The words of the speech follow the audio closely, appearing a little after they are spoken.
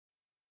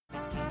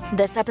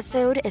This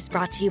episode is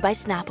brought to you by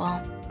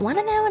Snapple. Want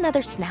to know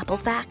another Snapple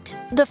fact?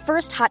 The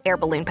first hot air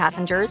balloon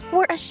passengers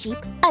were a sheep,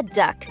 a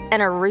duck,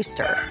 and a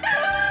rooster.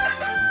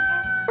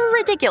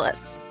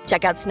 Ridiculous.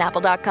 Check out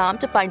Snapple.com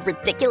to find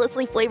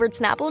ridiculously flavored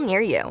Snapple near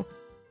you.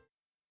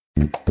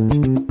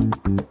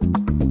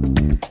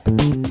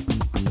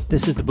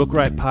 This is the Book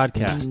Riot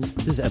Podcast.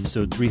 This is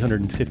episode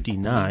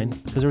 359,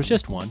 because there was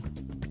just one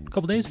a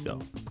couple days ago,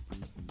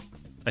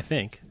 I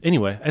think.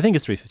 Anyway, I think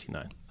it's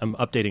 359. I'm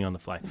updating on the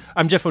fly.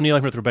 I'm Jeff O'Neill.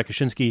 I'm here with Rebecca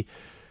Schinsky,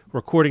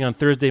 recording on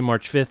Thursday,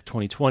 March 5th,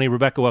 2020.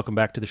 Rebecca, welcome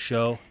back to the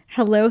show.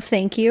 Hello,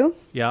 thank you.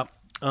 Yeah.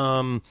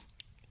 A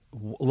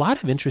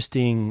lot of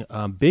interesting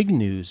big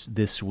news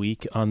this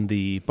week on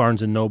the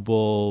Barnes &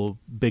 Noble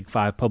Big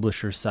Five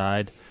publisher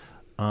side.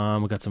 We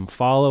got some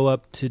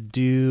follow-up to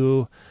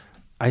do.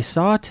 I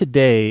saw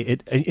today,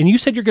 and you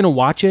said you're going to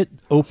watch it,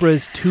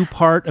 Oprah's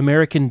two-part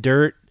American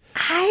Dirt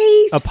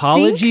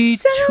apology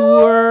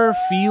tour,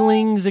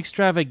 feelings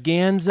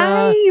extravaganza.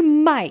 I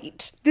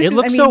might. It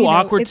looks so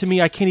awkward to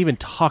me. I can't even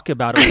talk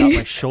about it without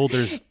my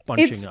shoulders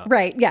bunching up.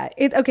 Right, yeah.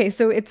 Okay,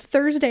 so it's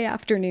Thursday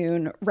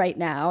afternoon right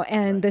now,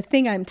 and the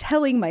thing I'm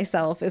telling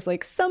myself is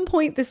like some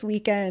point this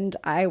weekend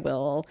I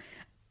will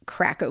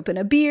crack open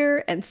a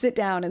beer and sit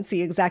down and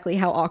see exactly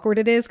how awkward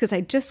it is, because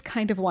I just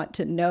kind of want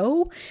to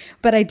know.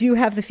 But I do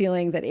have the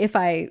feeling that if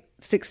I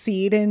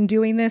succeed in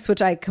doing this,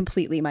 which I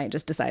completely might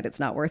just decide it's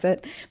not worth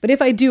it, but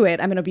if I do it,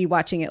 I'm going to be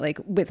watching it like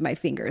with my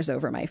fingers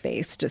over my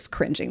face, just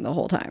cringing the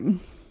whole time.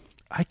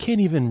 I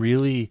can't even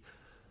really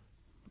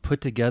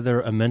put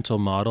together a mental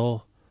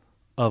model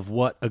of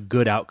what a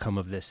good outcome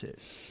of this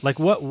is. Like,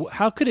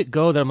 how could it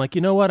go that I'm like,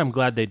 you know what, I'm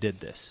glad they did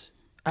this.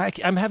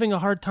 I'm having a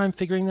hard time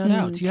figuring that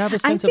out. Do you have a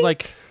sense of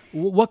like,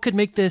 what could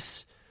make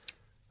this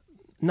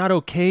not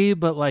okay,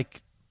 but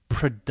like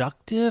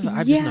productive?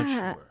 I'm just not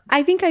sure.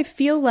 I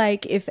feel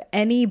like if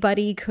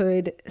anybody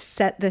could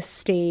set the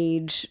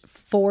stage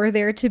for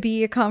there to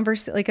be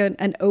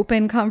an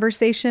open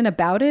conversation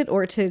about it,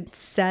 or to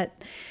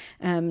set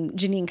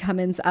Jeanine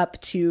Cummins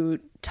up to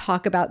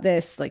talk about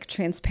this like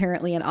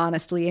transparently and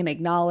honestly and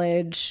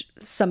acknowledge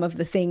some of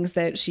the things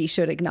that she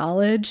should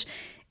acknowledge,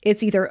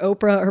 it's either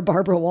Oprah or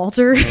Barbara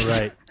Walters. Oh,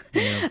 right.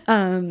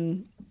 Yeah.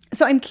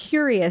 So I'm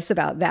curious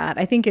about that.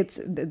 I think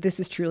this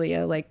is truly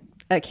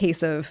a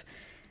case of,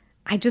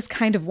 I just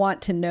kind of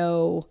want to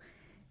know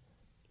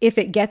if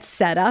it gets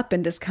set up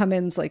and does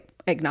Cummins like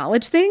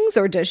acknowledge things,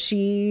 or does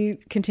she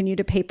continue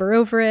to paper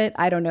over it?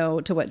 I don't know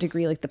to what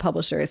degree like the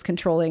publisher is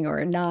controlling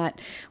or not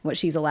what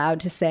she's allowed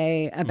to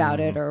say about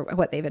it, or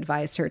what they've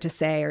advised her to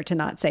say or to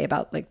not say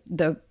about like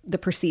the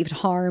perceived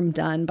harm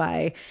done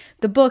by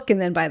the book and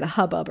then by the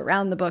hubbub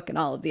around the book and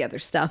all of the other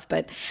stuff.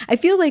 But I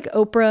feel like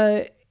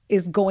Oprah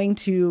is going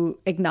to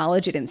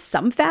acknowledge it in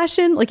some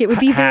fashion. Like it would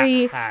be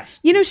very,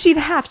 she'd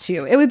have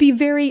to. It would be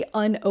very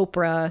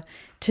un-Oprah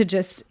to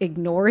just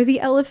ignore the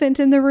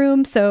elephant in the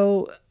room.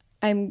 So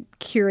I'm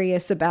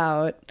curious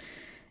about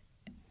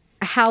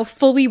how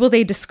fully will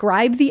they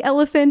describe the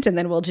elephant, and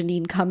then will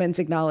Jeanine Cummins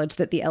acknowledge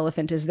that the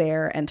elephant is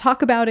there and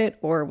talk about it,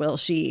 or will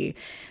she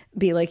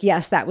be like,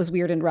 yes, that was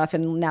weird and rough,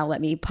 and now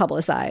let me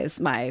publicize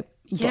my book.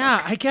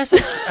 Yeah, I guess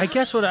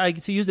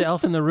to use the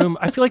elephant in the room,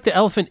 I feel like the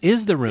elephant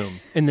is the room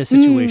in this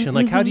situation.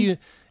 Like, how do you?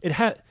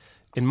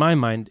 In my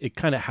mind, it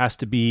kind of has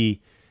to be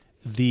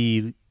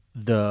the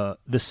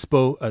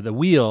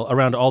wheel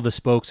around all the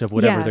spokes of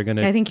whatever they're going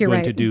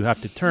to do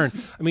have to turn.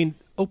 I mean,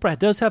 Oprah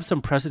does have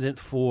some precedent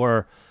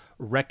for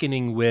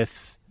reckoning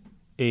with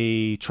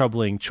a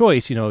troubling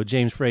choice. You know,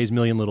 James Frey's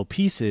Million Little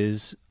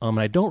Pieces. And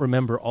I don't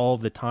remember all of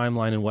the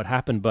timeline and what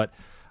happened, but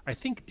I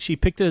think she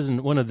picked it as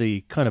one of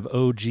the kind of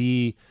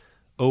OG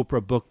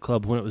Oprah book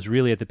club when it was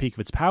really at the peak of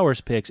its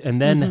powers picks,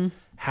 and then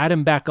had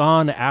him back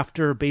on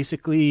after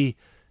basically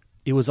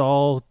it was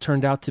all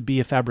turned out to be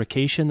a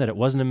fabrication, that it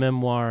wasn't a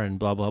memoir and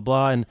blah, blah,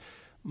 blah. And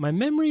my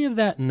memory of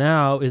that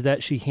now is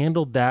that she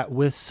handled that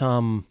with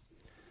some,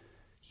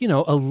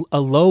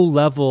 a low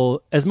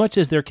level, as much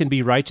as there can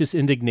be righteous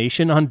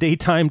indignation on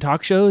daytime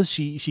talk shows,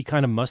 she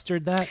kind of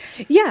mustered that.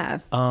 Yeah.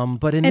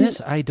 But in this,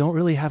 I don't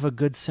really have a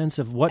good sense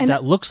of what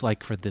that looks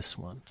like for this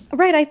one.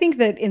 Right. I think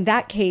that in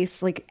that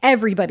case, like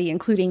everybody,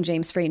 including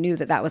James Frey, knew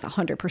that was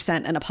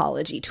 100% an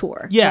apology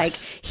tour. Yes.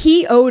 Like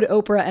he owed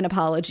Oprah an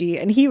apology,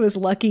 and he was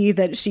lucky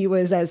that she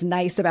was as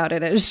nice about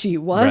it as she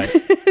was.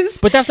 Right.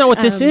 But that's not what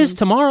this is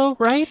tomorrow,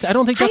 right? I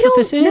don't think that's what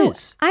this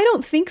is. I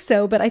don't think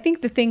so. But I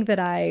think the thing that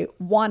I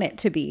want it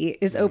to be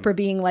is Oprah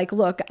being like,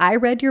 look, I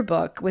read your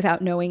book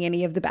without knowing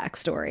any of the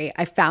backstory.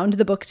 I found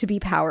the book to be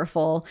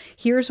powerful.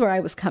 Here's where I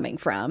was coming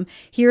from.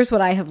 Here's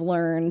what I have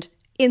learned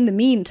in the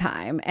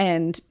meantime.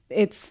 And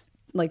it's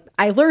like,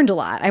 I learned a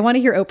lot. I want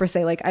to hear Oprah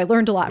say, like, I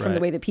learned a lot from the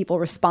way that people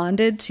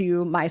responded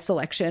to my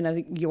selection of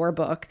your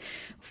book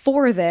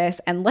for this.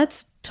 And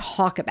let's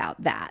talk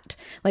about that.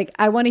 Like,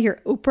 I want to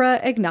hear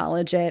Oprah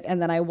acknowledge it. And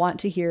then I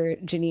want to hear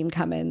Jeanine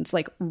Cummins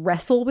like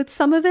wrestle with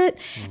some of it.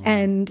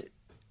 And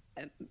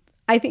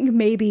I think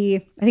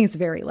it's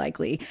very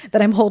likely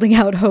that I'm holding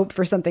out hope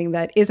for something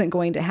that isn't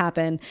going to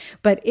happen.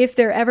 But if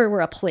there ever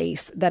were a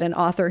place that an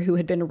author who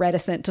had been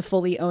reticent to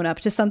fully own up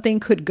to something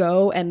could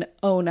go and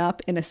own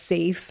up in a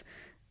safe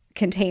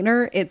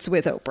container, it's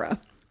with Oprah.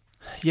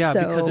 Yeah,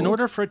 because in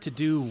order for it to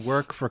do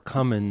work for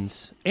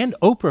Cummins and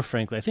Oprah,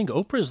 frankly, I think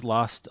Oprah's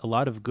lost a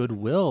lot of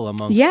goodwill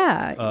among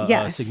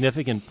a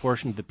significant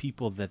portion of the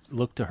people that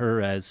look to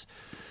her as,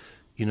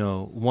 you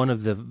know, one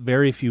of the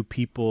very few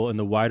people in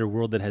the wider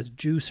world that has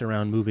juice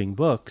around moving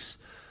books,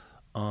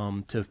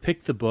 to have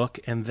picked the book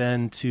and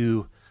then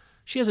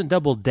she hasn't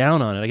doubled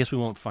down on it. I guess we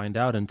won't find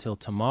out until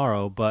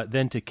tomorrow, but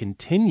then to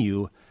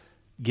continue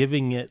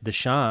giving it the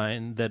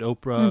shine that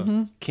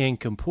Oprah can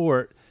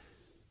comport,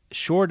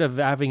 short of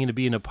having to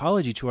be an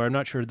apology to her, I'm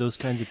not sure those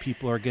kinds of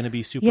people are going to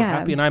be super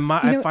happy. And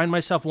I find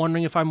myself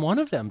wondering if I'm one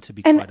of them, to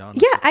be quite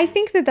honest. Yeah, I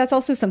think that that's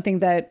also something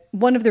that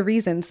one of the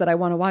reasons that I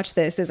want to watch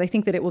this is I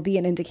think that it will be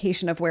an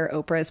indication of where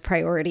Oprah's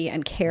priority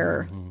and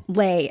care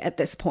lay at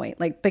this point.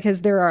 Like,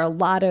 because there are a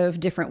lot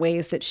of different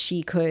ways that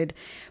she could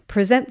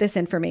present this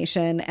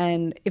information.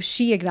 And if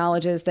she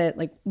acknowledges that,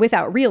 like,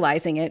 without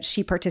realizing it,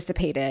 she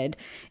participated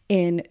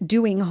in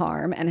doing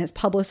harm and has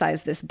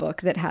publicized this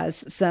book that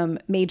has some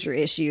major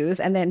issues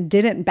and then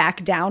didn't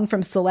back down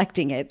from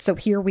selecting it. So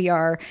here we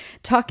are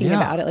talking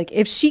about it. Like,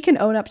 if she can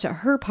own up to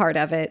her part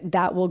of it,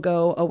 that will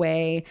go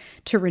away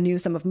to renew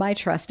some of my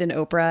trust in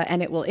Oprah.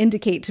 And it will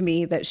indicate to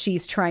me that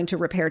she's trying to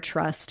repair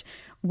trust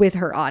with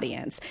her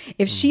audience.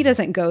 If she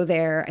doesn't go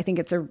there, I think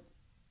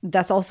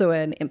that's also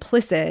an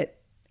implicit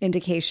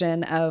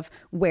indication of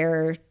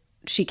where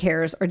she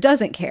cares or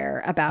doesn't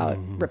care about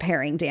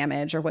repairing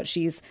damage or what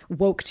she's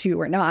woke to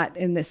or not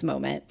in this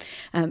moment.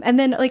 And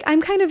then, like,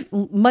 I'm kind of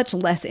much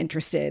less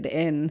interested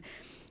in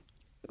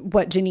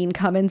what Jeanine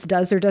Cummins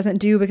does or doesn't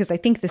do, because I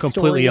think the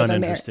completely story of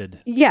uninterested.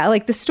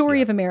 The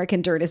story of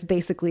American Dirt is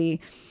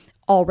basically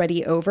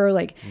already over.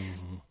 Like,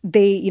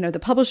 the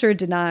publisher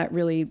did not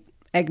really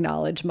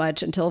acknowledge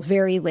much until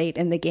very late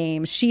in the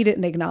game. She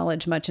didn't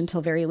acknowledge much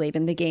until very late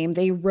in the game.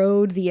 They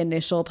rode the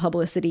initial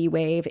publicity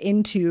wave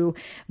into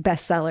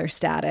bestseller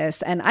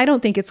status. And I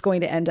don't think it's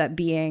going to end up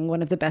being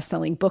one of the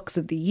best-selling books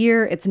of the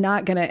year. It's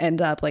not going to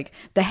end up like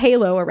the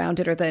halo around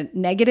it or the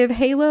negative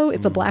halo.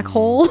 It's a black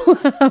hole.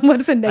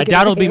 What is a negative I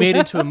doubt it'll halo? Be made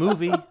into a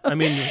movie. I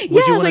mean,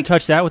 would you want to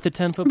touch that with a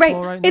 10-foot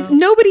pole right now?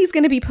 Nobody's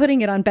going to be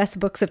putting it on best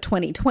books of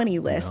 2020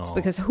 lists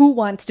because who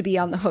wants to be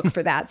on the hook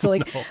for that? So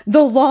like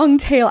the long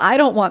tail, I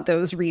don't want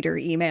those reader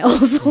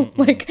emails.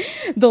 Like,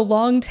 the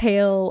long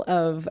tail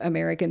of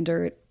American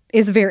Dirt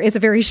it's a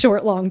very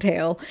short long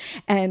tail,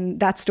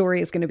 and that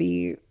story is going to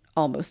be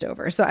almost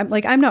over. So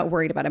I'm not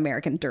worried about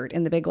American Dirt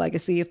in the big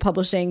legacy of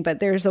publishing, but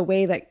there's a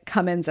way that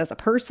Cummins as a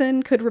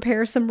person could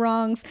repair some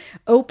wrongs.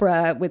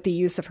 Oprah, with the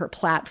use of her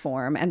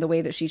platform and the way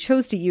that she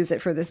chose to use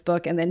it for this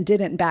book and then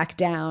didn't back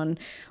down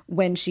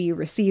when she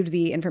received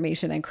the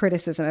information and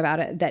criticism about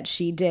it that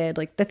she did.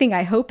 Like, the thing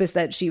I hope is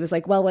that she was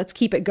like, well, let's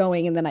keep it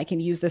going and then I can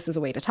use this as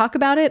a way to talk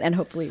about it and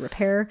hopefully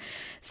repair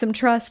some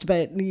trust.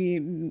 But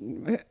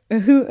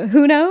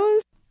who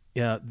knows?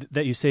 Yeah,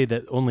 that you say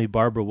that only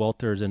Barbara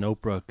Walters and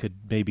Oprah could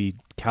maybe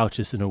couch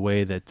this in a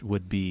way that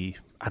would be,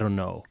 I don't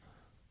know,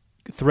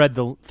 thread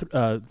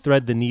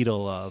the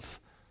needle of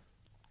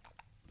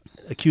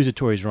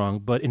accusatory is wrong,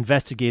 but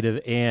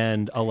investigative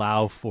and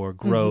allow for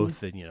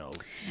growth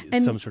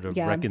and some sort of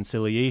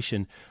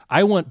reconciliation.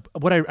 I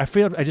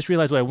just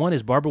realized what I want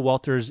is Barbara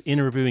Walters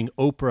interviewing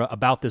Oprah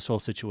about this whole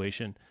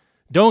situation.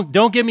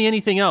 Don't give me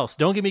anything else.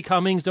 Don't give me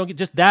Cummings. Don't get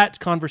just that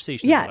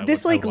conversation. Yeah,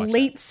 this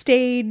late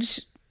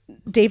stage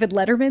David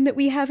Letterman that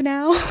we have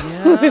now,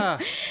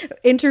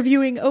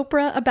 interviewing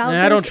Oprah about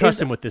this. I don't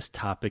trust him with this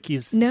topic.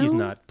 He's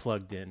not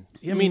plugged in.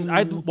 I mean,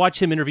 I'd watch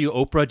him interview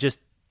Oprah just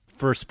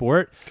for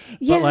sport,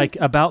 but like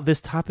about this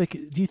topic,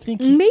 do you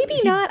think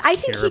maybe not? I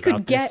think he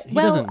could get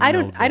I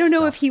don't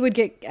know if he would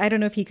get. I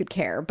don't know if he could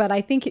care, but I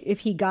think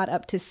if he got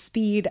up to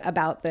speed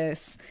about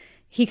this,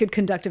 he could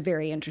conduct a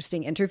very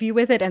interesting interview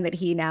with it, and that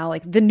he now,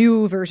 like the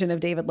new version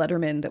of David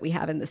Letterman that we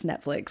have in this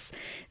Netflix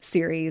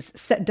series,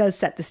 does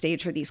set the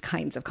stage for these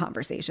kinds of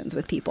conversations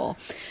with people.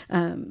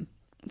 So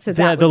the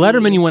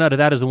Letterman you went out of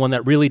that is the one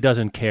that really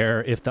doesn't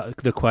care if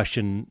the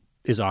question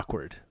is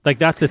awkward. Like,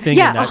 that's the thing.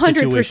 Yeah, in that 100%.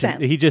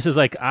 Situation. He just is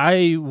like,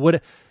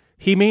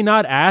 he may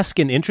not ask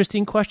an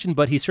interesting question,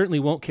 but he certainly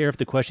won't care if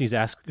the question he's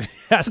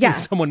asking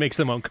someone makes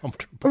them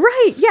uncomfortable.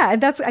 Right. Yeah.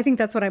 I think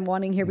that's what I'm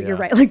wanting here. But you're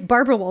right. Like,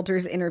 Barbara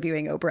Walters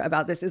interviewing Oprah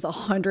about this is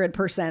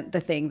 100%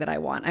 the thing that I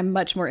want. I'm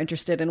much more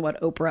interested in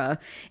what Oprah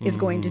is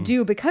going to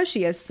do, because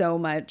she has so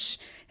much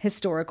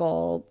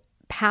historical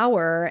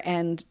power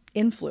and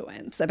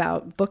influence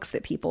about books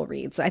that people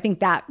read. So I think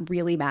that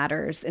really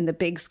matters in the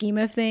big scheme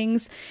of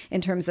things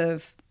in terms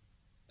of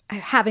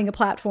having a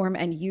platform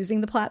and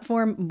using the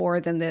platform more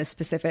than the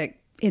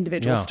specific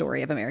individual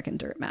story of American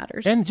Dirt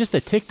matters. And just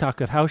the TikTok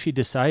of how she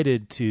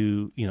decided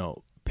to,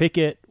 pick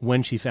it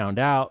when she found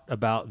out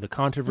about the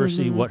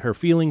controversy, what her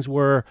feelings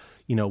were,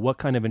 what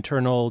kind of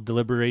internal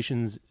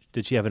deliberations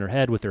did she have in her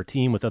head with her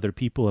team, with other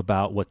people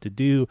about what to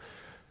do.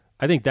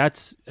 I think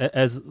that's,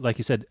 as like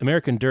you said,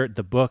 American Dirt,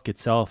 the book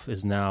itself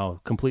is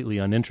now completely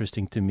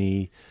uninteresting to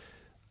me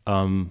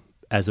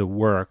as a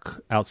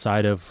work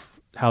outside of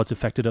how it's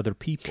affected other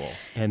people.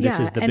 And this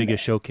is the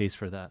biggest showcase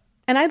for that.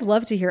 And I'd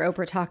love to hear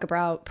Oprah talk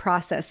about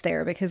process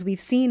there, because we've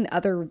seen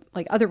other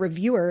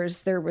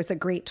reviewers. There was a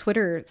great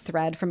Twitter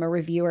thread from a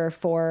reviewer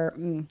for,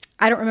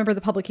 I don't remember the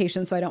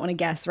publication, so I don't want to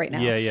guess right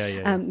now.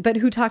 Yeah. But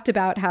who talked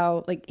about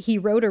how like he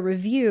wrote a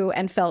review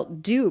and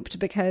felt duped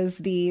because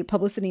the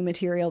publicity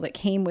material that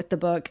came with the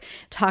book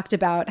talked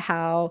about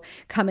how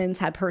Cummins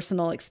had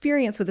personal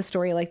experience with a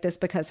story like this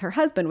because her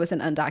husband was an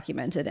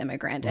undocumented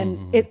immigrant.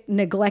 And it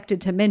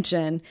neglected to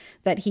mention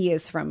that he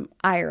is from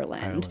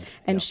Ireland.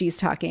 And she's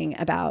talking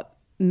about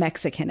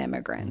Mexican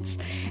immigrants.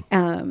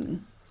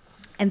 And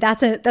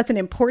that's an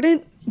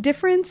important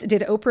difference.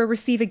 Did Oprah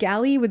receive a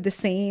galley with the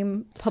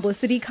same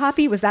publicity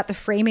copy? Was that the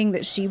framing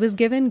that she was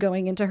given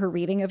going into her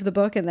reading of the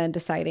book and then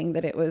deciding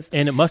that it was...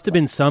 And it must have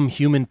been some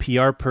human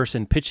PR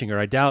person pitching her.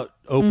 I doubt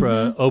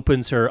Oprah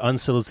opens her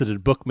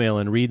unsolicited book mail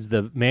and reads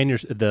the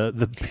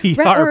the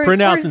PR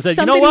printouts and says,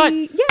 you know what?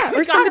 Yeah,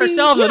 or got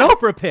ourselves an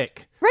Oprah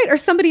pick. Right. Or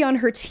somebody on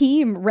her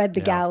team read the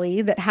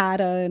galley that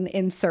had an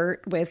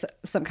insert with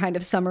some kind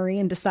of summary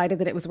and decided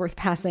that it was worth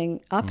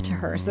passing up to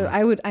her. So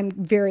I'm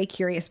very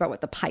curious about what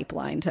the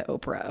pipeline to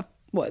Oprah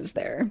was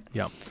there.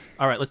 Yeah.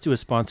 All right, let's do a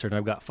sponsor, and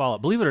I've got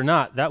follow-up. Believe it or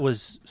not, that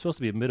was supposed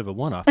to be a bit of a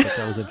one-off, but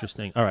that was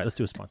interesting. All right, let's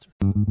do a sponsor.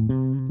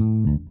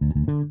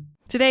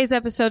 Today's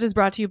episode is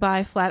brought to you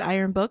by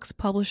Flatiron Books,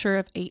 publisher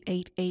of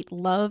 888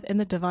 Love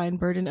and the Divine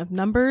Burden of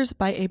Numbers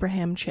by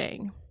Abraham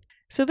Chang.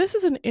 So this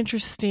is an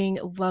interesting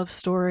love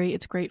story.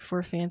 It's great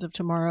for fans of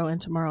Tomorrow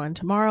and Tomorrow and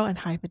Tomorrow and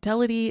High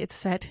Fidelity. It's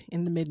set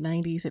in the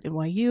mid-90s at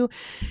NYU.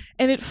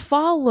 And it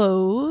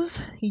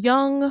follows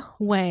young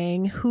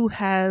Wang, who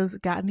has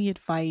gotten the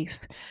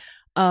advice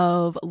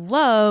of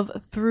love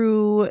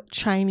through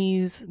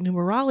Chinese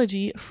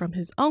numerology from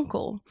his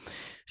uncle.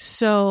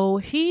 So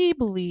he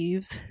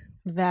believes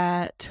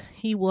that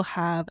he will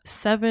have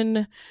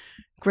 7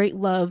 great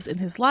loves in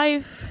his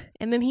life.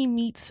 And then he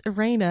meets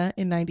Irena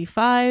in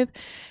 95.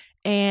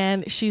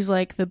 And she's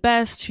like the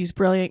best. She's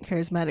brilliant,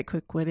 charismatic,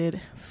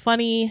 quick-witted,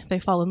 funny. They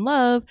fall in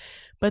love.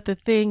 But the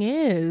thing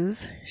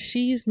is,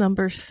 she's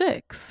number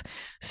 6.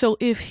 So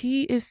if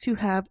he is to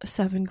have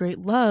 7 great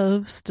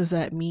loves, does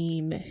that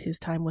mean his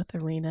time with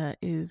Irena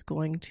is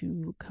going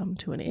to come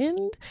to an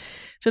end?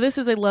 So this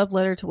is a love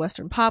letter to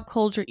Western pop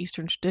culture,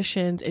 Eastern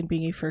traditions, and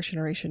being a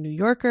first-generation New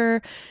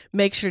Yorker.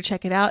 Make sure to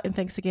check it out. And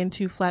thanks again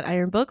to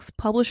Flatiron Books,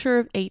 publisher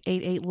of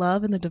 888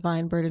 Love and the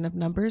Divine Burden of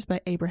Numbers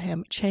by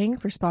Abraham Chang,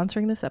 for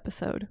sponsoring this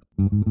episode.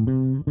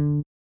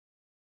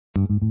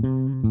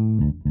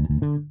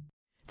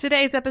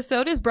 Today's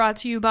episode is brought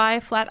to you by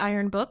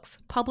Flatiron Books,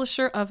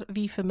 publisher of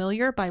The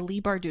Familiar by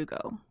Leigh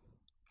Bardugo.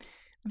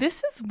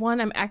 This is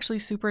one I'm actually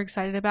super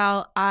excited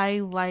about. I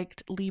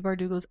liked Leigh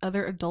Bardugo's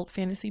other adult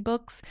fantasy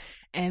books,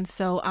 and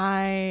so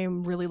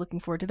I'm really looking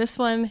forward to this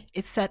one.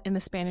 It's set in the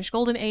Spanish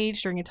Golden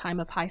Age during a time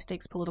of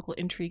high-stakes political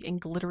intrigue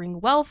and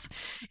glittering wealth.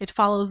 It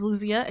follows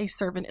Luzia, a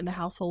servant in the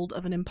household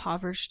of an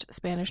impoverished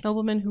Spanish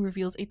nobleman who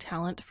reveals a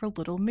talent for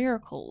little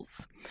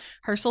miracles.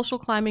 Her social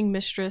climbing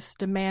mistress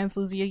demands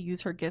Luzia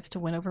use her gifts to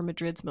win over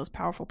Madrid's most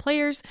powerful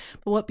players,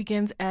 but what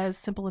begins as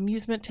simple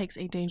amusement takes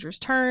a dangerous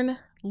turn.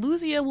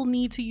 Luzia will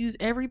need to use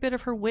every bit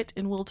of her wit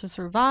and will to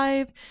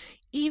survive,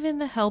 even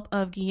the help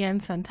of Guillen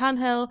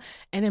Santangel,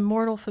 an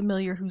immortal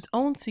familiar whose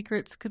own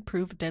secrets could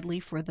prove deadly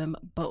for them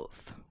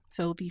both.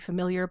 So The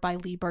Familiar by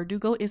Leigh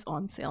Bardugo is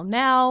on sale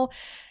now.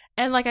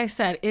 And like I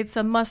said, it's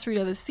a must-read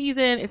of the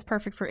season. It's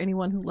perfect for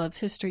anyone who loves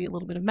history, a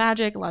little bit of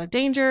magic, a lot of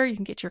danger. You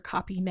can get your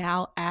copy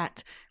now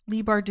at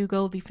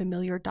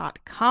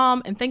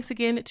LeighBardugoTheFamiliar.com. And thanks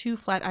again to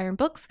Flatiron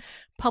Books,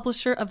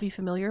 publisher of The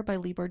Familiar by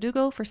Leigh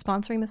Bardugo, for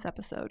sponsoring this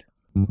episode.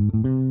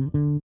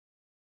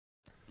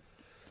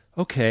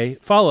 Okay,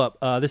 follow-up.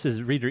 This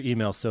is reader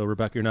email, so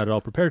Rebecca, you're not at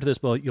all prepared for this,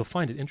 but you'll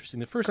find it interesting.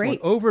 The first one,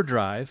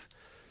 Overdrive,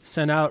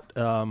 sent out,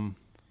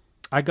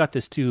 I got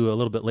this too a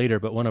little bit later,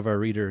 but one of our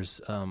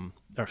readers, one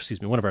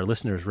of our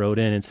listeners wrote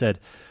in and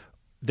said,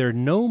 there are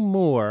no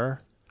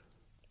more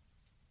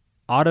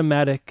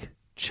automatic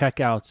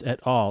checkouts at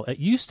all. It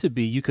used to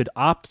be you could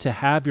opt to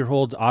have your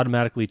holds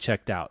automatically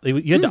checked out.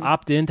 You had to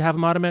opt in to have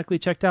them automatically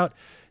checked out.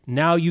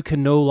 Now you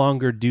can no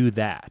longer do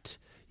that.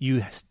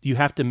 You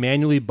have to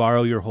manually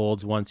borrow your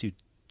holds once you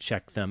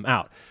check them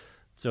out.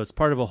 So it's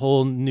part of a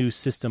whole new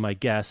system, I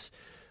guess.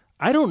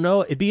 I don't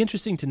know. It'd be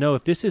interesting to know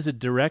if this is a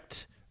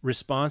direct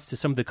response to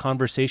some of the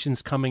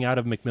conversations coming out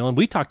of Macmillan.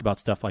 We talked about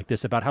stuff like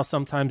this, about how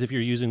sometimes if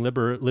you're using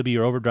Libby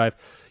or Overdrive,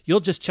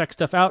 you'll just check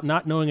stuff out,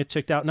 not knowing it's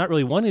checked out, not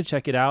really wanting to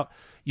check it out.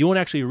 You won't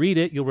actually read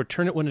it. You'll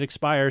return it when it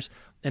expires,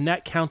 and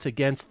that counts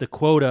against the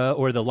quota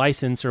or the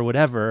license or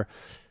whatever.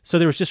 So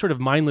there was just sort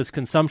of mindless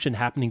consumption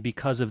happening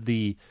because of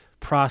the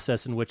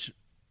process in which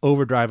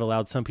Overdrive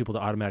allowed some people to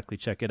automatically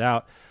check it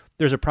out.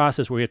 There's a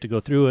process where you have to go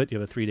through it.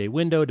 You have a 3-day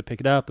window to pick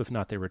it up. If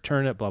not, they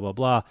return it, blah, blah,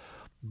 blah.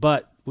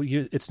 But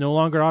it's no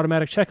longer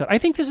automatic checkout. I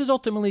think this is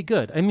ultimately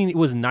good. I mean, it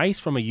was nice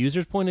from a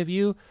user's point of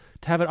view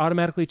to have it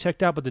automatically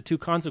checked out, but the two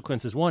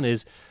consequences, one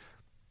is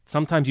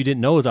sometimes you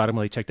didn't know it was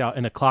automatically checked out,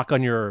 and the clock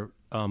on your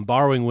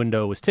borrowing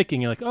window was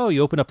ticking. You're like, oh,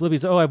 you open up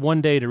Libby's. Oh, I have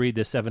one day to read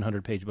this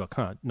 700-page book.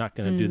 Not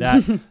going to do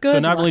that. So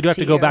not only do I have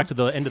to go back to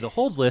the end of the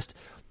holds list,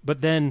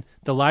 but then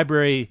the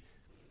library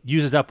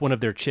uses up one of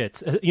their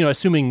chits,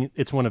 assuming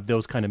it's one of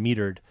those kind of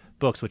metered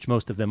books, which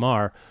most of them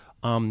are.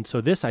 So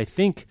this, I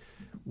think,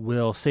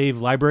 will save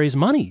libraries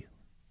money.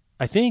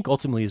 I think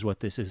ultimately is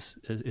what this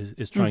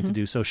is trying to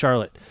do. So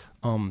Charlotte,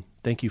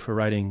 thank you for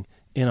writing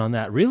in on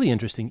that. Really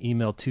interesting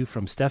email too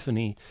from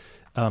Stephanie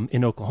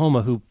in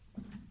Oklahoma, who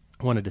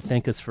wanted to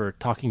thank us for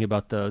talking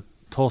about the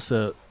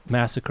Tulsa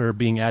massacre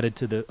being added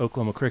to the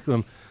Oklahoma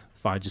curriculum.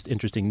 Fine, just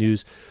interesting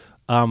news.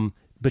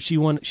 But she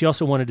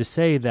also wanted to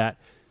say that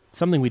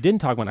something we didn't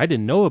talk about, I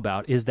didn't know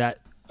about, is that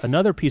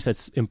another piece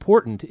that's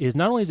important is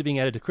not only is it being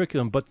added to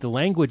curriculum, but the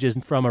language is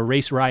from a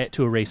race riot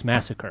to a race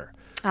massacre,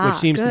 which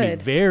seems to be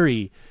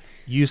very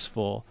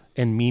useful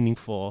and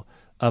meaningful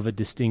of a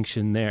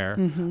distinction there.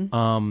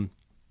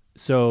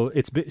 So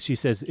she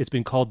says it's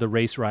been called the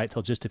race riot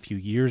till just a few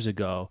years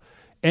ago,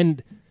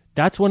 and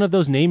that's one of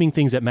those naming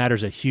things that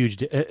matters a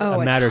huge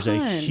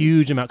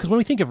amount. Because when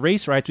we think of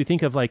race riots, we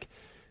think of like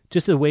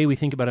just the way we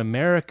think about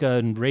America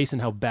and race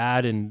and how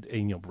bad and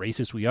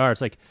racist we are. It's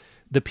like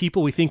the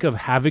people we think of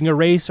having a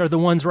race are the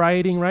ones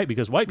rioting, right?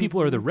 Because white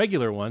people are the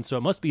regular ones, so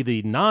it must be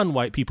the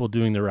non-white people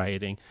doing the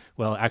rioting.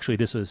 Well, actually,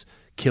 this was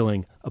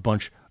killing a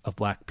bunch of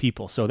black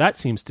people. So that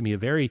seems to me a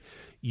very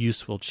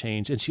useful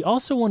change. And she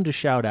also wanted to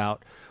shout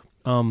out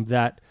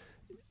that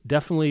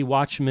definitely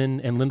Watchmen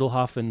and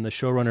Lindelhoff and the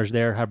showrunners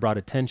there have brought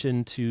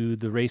attention to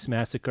the race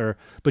massacre.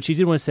 But she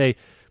did want to say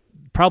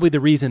probably the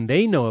reason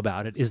they know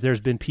about it is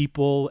there's been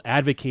people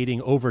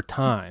advocating over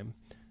time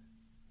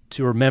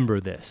to remember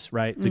this,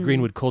 right? The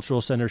Greenwood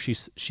Cultural Center, she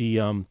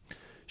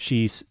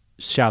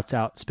shouts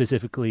out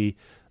specifically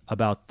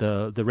about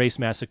the race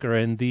massacre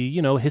and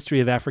the history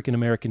of African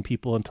American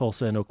people in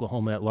Tulsa and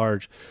Oklahoma at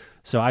large.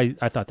 So I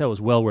thought that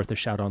was well worth a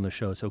shout on the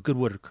show. So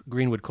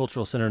Greenwood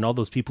Cultural Center and all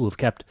those people who've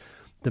kept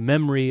the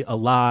memory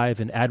alive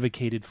and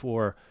advocated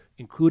for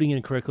including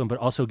in curriculum, but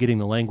also getting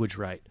the language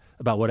right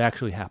about what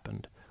actually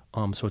happened.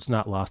 So it's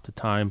not lost to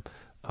time,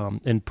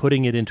 and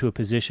putting it into a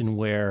position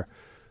where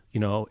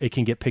it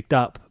can get picked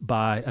up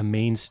by a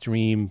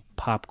mainstream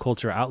pop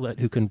culture outlet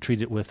who can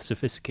treat it with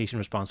sophistication and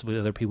responsibility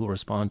other people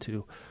respond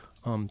to.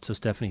 So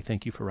Stephanie,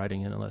 thank you for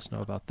writing in and let us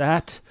know about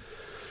that.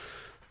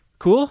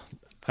 Cool.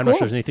 I'm not sure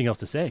there's anything else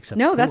to say except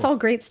no, that's all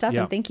great stuff.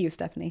 Yeah. And thank you,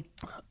 Stephanie.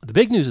 The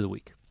big news of the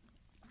week.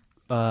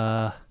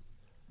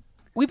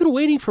 We've been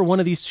waiting for one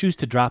of these shoes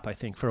to drop, I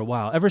think, for a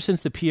while. Ever since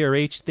the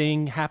PRH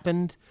thing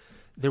happened,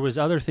 there was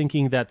other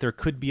thinking that there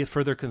could be a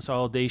further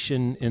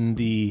consolidation in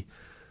the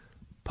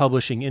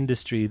publishing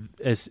industry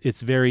as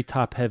it's very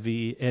top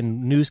heavy,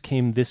 and news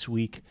came this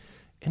week,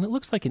 and it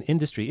looks like an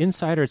industry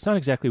insider. It's not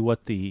exactly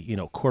what the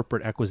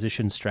corporate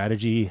acquisition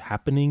strategy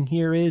happening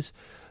here is,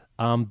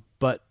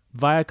 but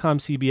Viacom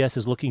CBS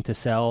is looking to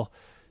sell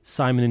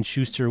Simon &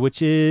 Schuster,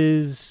 which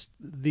is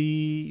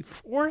the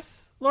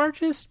fourth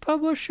largest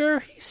publisher,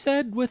 he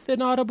said with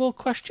an audible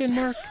question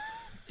mark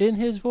in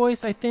his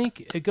voice. I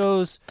think it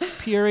goes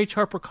PRH,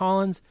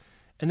 HarperCollins,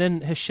 and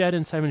then Hachette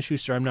and Simon &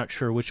 Schuster. I'm not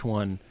sure which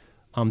one.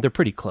 They're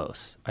pretty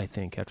close, I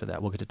think, after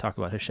that. We'll get to talk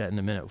about Hachette in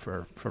a minute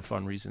for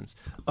fun reasons.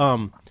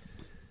 I'm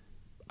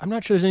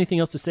not sure there's anything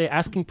else to say.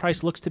 Asking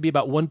price looks to be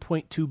about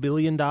 $1.2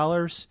 billion.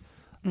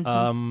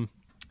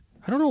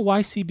 I don't know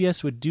why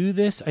CBS would do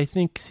this. I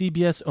think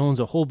CBS owns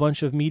a whole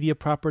bunch of media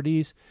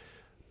properties,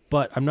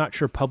 but I'm not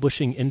sure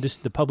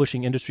the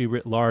publishing industry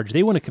writ large.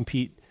 They want to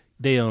compete.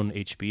 They own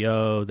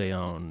HBO. They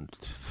own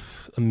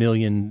a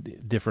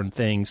million different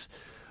things.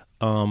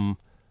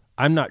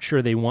 I'm not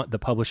sure they want the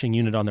publishing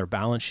unit on their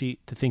balance sheet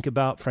to think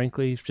about,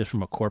 frankly, just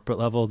from a corporate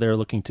level. They're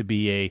looking to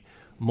be a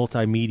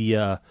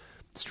multimedia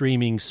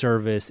streaming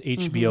service,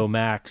 HBO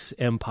Max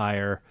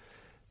empire,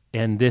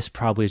 and this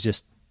probably is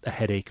just a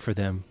headache for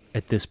them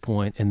at this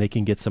point, and they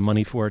can get some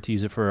money for it to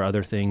use it for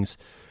other things.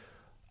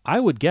 I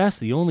would guess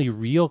the only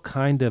real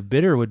kind of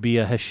bidder would be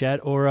a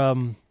Hachette or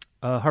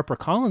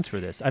HarperCollins for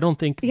this. I don't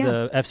think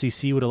the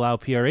FCC would allow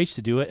PRH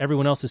to do it.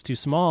 Everyone else is too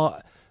small.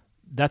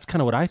 That's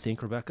kind of what I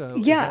think, Rebecca.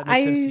 Yeah, Does that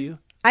make sense to you?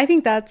 I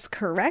think that's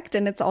correct.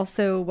 And it's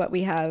also what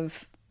we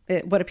have,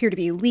 what appear to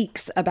be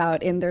leaks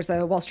about. And there's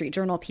a Wall Street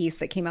Journal piece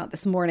that came out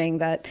this morning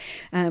that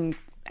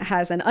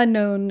has an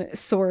unknown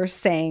source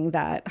saying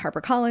that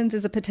HarperCollins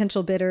is a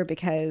potential bidder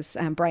because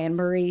Brian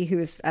Murray, who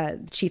is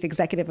chief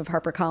executive of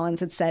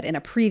HarperCollins, had said in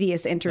a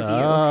previous interview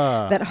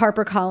that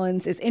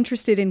HarperCollins is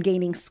interested in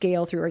gaining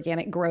scale through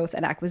organic growth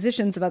and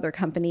acquisitions of other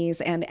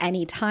companies. And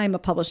any time a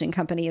publishing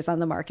company is on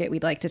the market,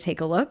 we'd like to take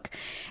a look.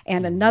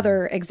 And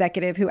another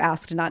executive who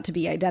asked not to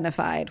be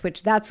identified,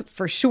 which that's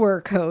for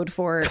sure code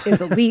for is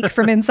a leak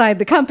from inside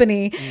the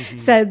company,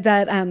 said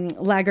that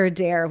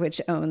Lagardère, which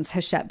owns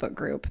Hachette Book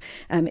Group,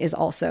 is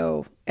also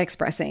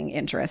expressing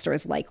interest or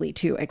is likely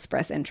to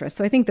express interest.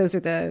 So I think those are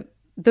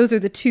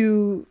the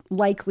two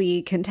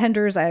likely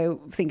contenders. I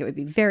think it would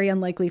be very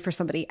unlikely for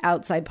somebody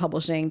outside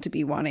publishing to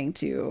be wanting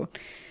to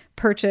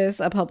purchase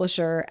a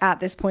publisher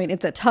at this point.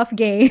 It's a tough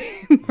game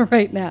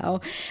right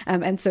now.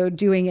 And so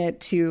doing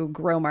it to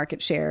grow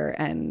market share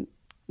and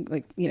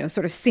like,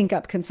 sort of sync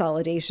up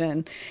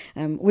consolidation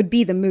would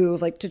be the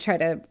move, like to try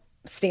to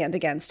stand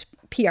against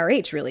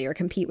PRH really, or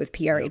compete with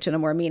PRH in a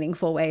more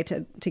meaningful way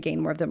to gain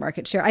more of the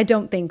market share. I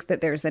don't think that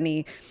there's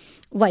any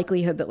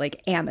likelihood that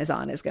like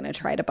Amazon is going to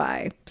try to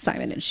buy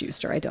Simon &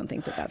 Schuster. I don't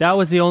think that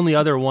was the only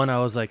other one I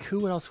was like,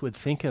 who else would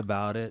think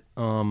about it?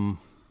 I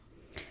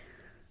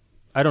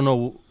don't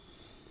know.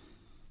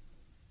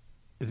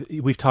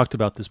 We've talked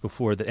about this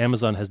before, that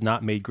Amazon has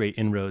not made great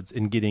inroads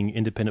in getting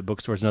independent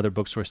bookstores and other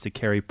bookstores to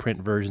carry print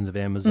versions of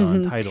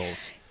Amazon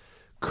titles.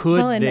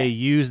 Could they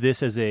use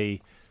this as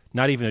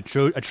not even a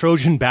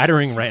Trojan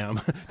battering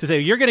ram to say,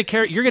 you're going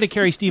to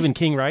carry Stephen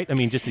King, right? I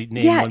mean, just to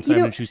name one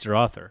Simon & Schuster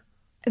author.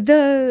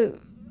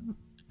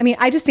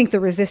 I just think the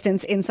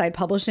resistance inside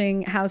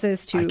publishing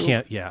houses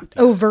to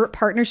overt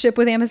partnership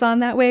with Amazon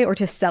that way, or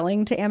to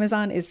selling to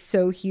Amazon, is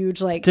so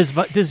huge. Like, does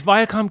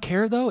Viacom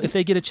care though if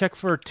they get a check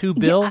for $2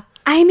 billion?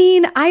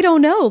 Yeah, I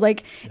don't know.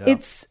 Like,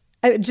 it's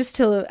just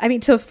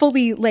to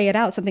fully lay it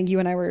out. Something you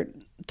and I were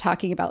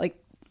talking about, like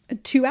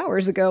 2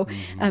 hours ago,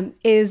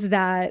 is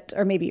that,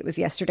 or maybe it was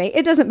yesterday,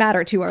 it doesn't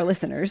matter to our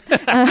listeners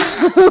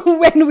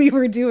when we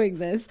were doing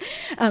this.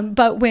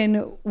 But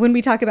when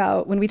we talk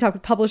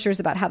with publishers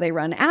about how they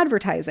run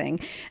advertising,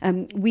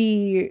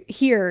 we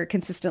hear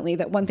consistently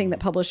that one thing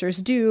that publishers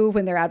do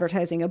when they're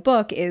advertising a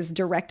book is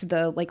direct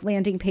the like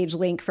landing page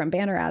link from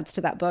banner ads to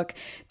that book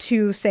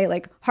to say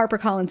like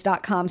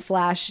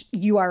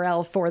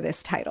harpercollins.com/URL for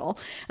this title,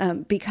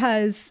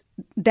 because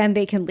then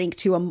they can link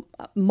to a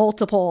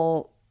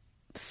multiple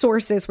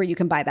sources where you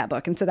can buy that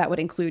book. And so that would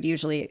include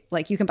usually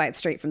like you can buy it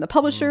straight from the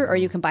publisher, or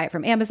you can buy it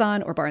from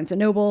Amazon or Barnes &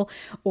 Noble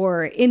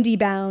or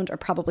IndieBound, or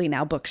probably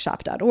now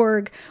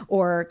bookshop.org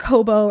or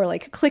Kobo, or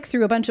like click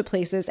through a bunch of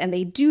places. And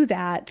they do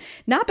that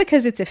not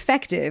because it's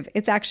effective.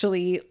 It's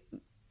actually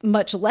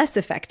much less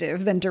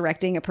effective than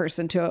directing a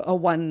person to a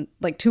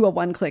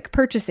one-click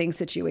purchasing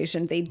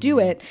situation. They do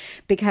it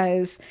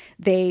because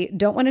they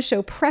don't want to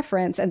show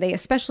preference, and they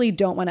especially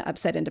don't want to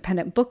upset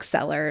independent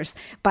booksellers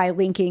by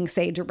linking,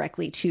 say,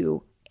 directly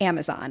to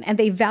Amazon. And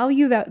they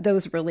value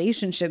those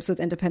relationships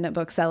with independent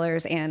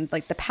booksellers and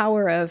like the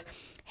power of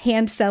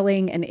hand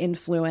selling and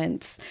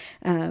influence,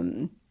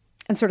 and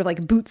sort of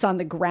like boots on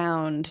the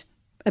ground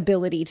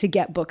ability to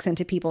get books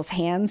into people's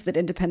hands that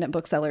independent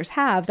booksellers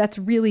have. That's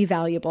really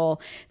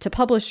valuable to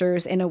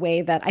publishers in a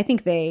way that I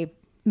think they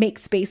make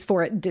space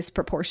for it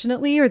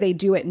disproportionately, or they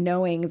do it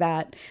knowing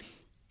that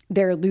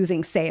they're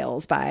losing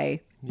sales by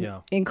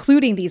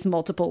including these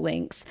multiple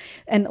links.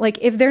 And like,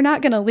 if they're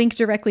not going to link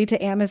directly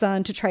to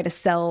Amazon to try to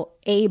sell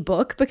a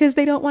book because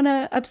they don't want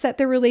to upset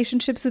their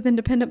relationships with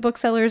independent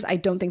booksellers, I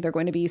don't think they're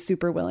going to be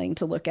super willing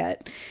to look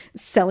at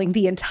selling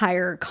the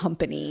entire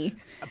company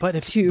to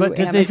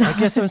Amazon. I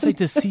guess I would say,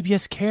 does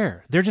CBS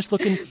care? They're just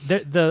looking,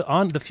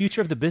 the future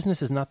of the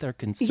business is not their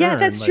concern. Yeah,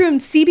 that's true. And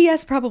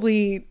CBS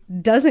probably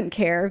doesn't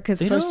care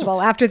because first of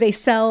all, after they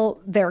sell,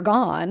 they're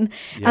gone.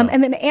 Yeah.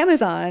 And then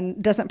Amazon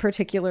doesn't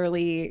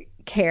particularly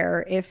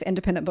care if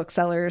independent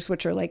booksellers,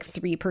 which are like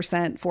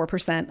 3%,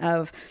 4%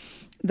 of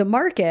the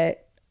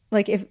market,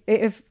 like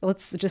if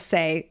let's just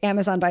say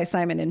Amazon buys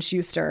Simon &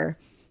 Schuster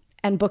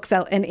and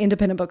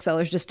independent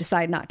booksellers just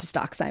decide not to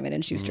stock Simon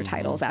 & Schuster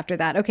titles after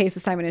that. Okay, so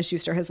Simon &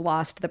 Schuster has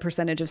lost the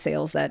percentage of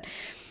sales that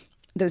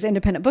those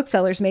independent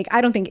booksellers make.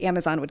 I don't think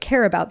Amazon would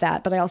care about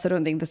that, but I also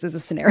don't think this is a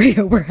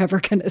scenario we're ever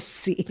going to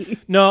see.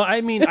 No,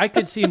 I mean, I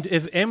could see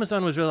if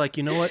Amazon was really like,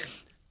 you know what?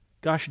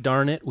 Gosh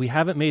darn it, we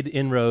haven't made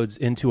inroads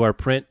into our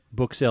print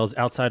book sales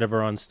outside of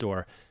our own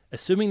store.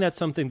 Assuming that's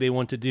something they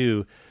want to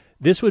do,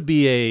 this would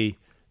be a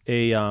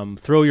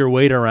throw your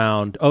weight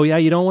around. Oh yeah,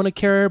 you don't want to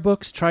carry our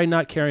books? Try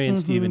not carrying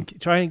Stephen.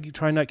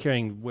 Try not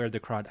carrying Where the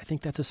Crawdad. I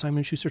think that's a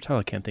Simon & Schuster title.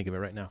 I can't think of it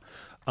right now.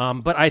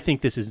 But I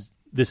think this is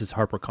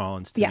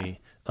HarperCollins to me.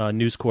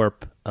 News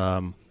Corp.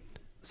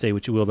 Say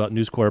what you will about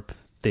News Corp.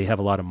 They have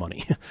a lot of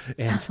money,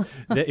 and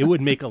it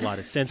would make a lot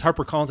of sense.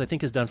 HarperCollins, I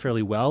think, has done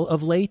fairly well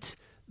of late.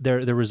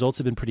 Their results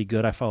have been pretty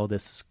good. I follow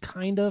this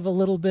kind of a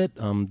little bit,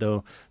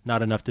 though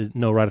not enough to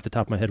know right off the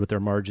top of my head what their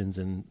margins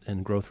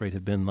and growth rate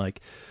have been like.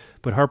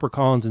 But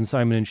HarperCollins and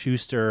Simon &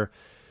 Schuster,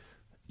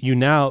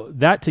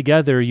 that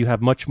together, you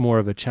have much more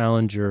of a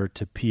challenger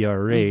to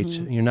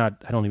PRH. You're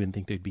not. I don't even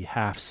think they'd be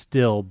half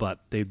still, but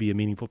they'd be a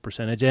meaningful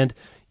percentage. And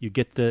you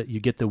get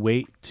the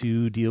weight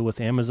to deal with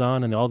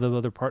Amazon and all the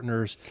other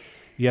partners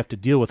you have to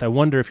deal with. I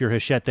wonder if you're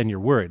Hachette, then you're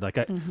worried. Like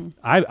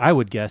I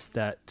would guess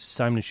that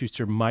Simon &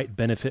 Schuster might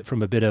benefit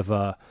from a bit of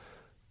a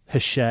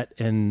Hachette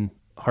and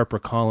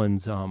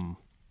HarperCollins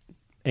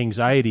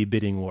anxiety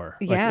bidding war.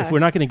 Yeah. Like, if we're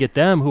not going to get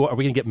them, who are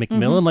we going to get?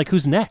 Macmillan? Like,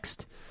 who's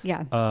next?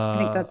 Yeah, I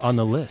think that's on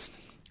the list.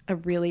 A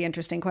really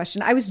interesting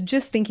question. I was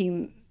just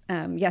thinking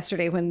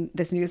yesterday when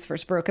this news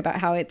first broke about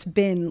how it's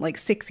been like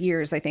 6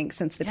 years, I think,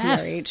 since the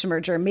PRH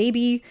merger,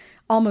 maybe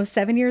almost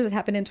 7 years. It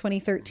happened in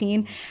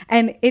 2013.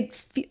 And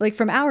like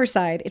from our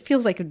side, it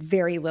feels like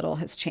very little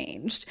has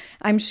changed.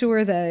 I'm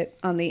sure that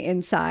on the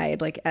inside,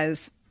 like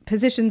as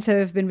positions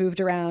have been moved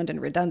around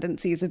and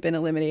redundancies have been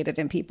eliminated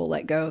and people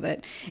let go,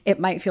 that it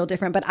might feel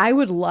different. But I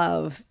would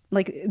love,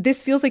 like,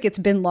 this feels like it's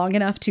been long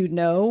enough to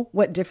know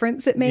what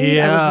difference it made.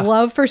 Yeah. I would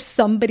love for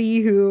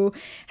somebody who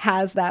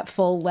has that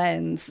full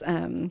lens.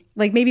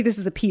 Like, maybe this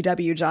is a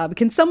PW job.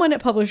 Can someone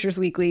at Publishers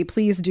Weekly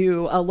please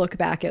do a look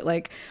back at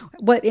like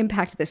what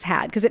impact this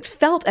had? Because it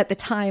felt at the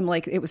time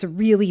like it was a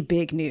really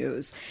big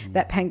news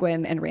that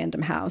Penguin and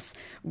Random House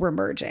were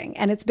merging.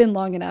 And it's been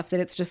long enough that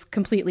it's just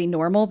completely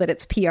normal that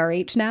it's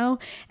PRH now,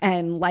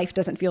 and life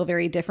doesn't feel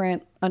very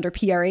different under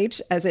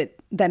PRH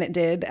than it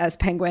did as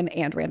Penguin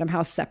and Random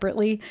House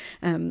separately.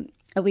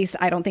 At least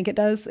I don't think it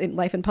does in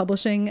life and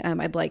publishing.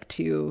 I'd like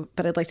to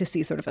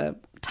see sort of a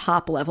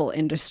top level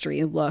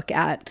industry look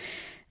at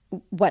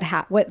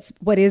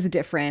what is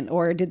different,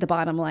 or did the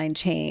bottom line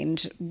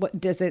change? What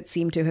does it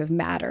seem to have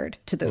mattered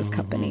to those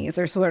companies?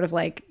 Or sort of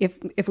like,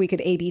 if we could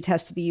A/B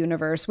test the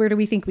universe, where do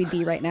we think we'd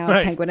be right now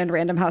if Penguin and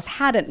Random House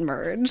hadn't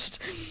merged?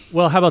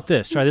 Well, how about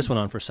this? Try this one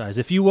on for size.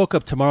 If you woke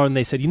up tomorrow and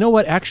they said, you know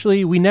what,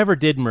 actually, we never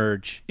did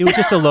merge. It was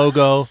just a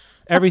logo.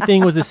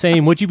 Everything was the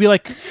same. Would you be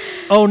like,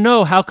 oh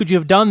no, how could you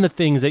have done the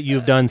things that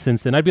you've done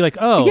since then? I'd be like,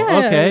 oh,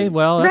 okay,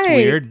 well, that's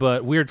weird,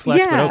 but weird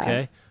flex, but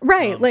okay.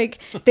 Right.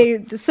 Like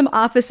some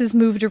offices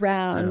moved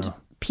around,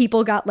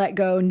 people got let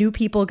go, new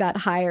people got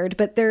hired,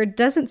 but there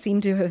doesn't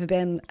seem to have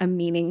been a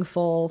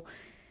meaningful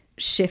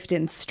shift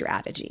in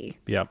strategy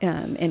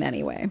in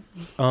any way.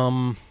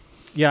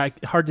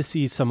 Hard to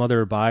see some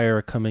other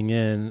buyer coming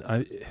in.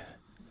 I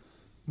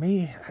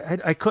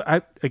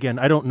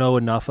don't know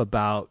enough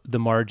about the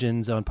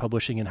margins on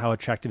publishing and how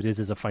attractive it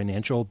is as a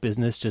financial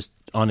business just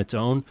on its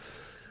own.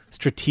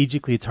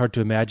 Strategically, it's hard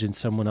to imagine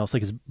someone else,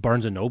 like, is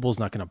Barnes & Noble's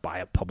not going to buy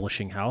a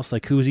publishing house?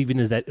 Like,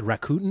 is that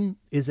Rakuten?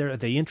 Are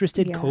they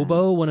interested? Yeah.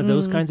 Kobo, one of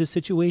those kinds of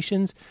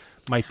situations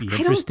might be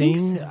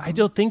interesting. I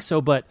don't think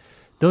so, but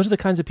those are the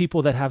kinds of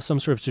people that have some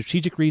sort of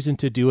strategic reason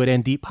to do it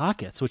and deep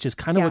pockets, which is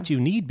kind of what you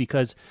need,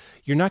 because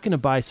you're not going to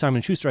buy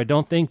Simon & Schuster, I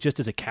don't think, just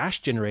as a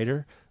cash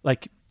generator.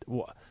 Like,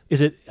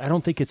 I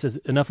don't think it's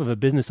enough of a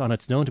business on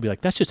its own to be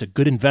like, that's just a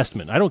good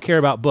investment. I don't care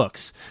about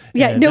books.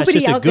 Yeah, and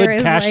nobody out there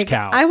is like,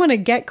 cow. I want to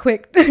get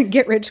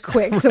rich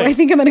quick, so I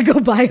think I'm going to go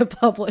buy a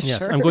publisher.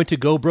 Yes, I'm going to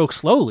go broke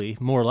slowly,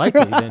 more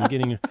likely than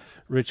getting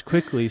rich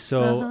quickly.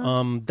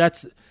 So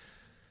that's,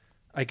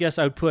 I guess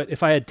I would put,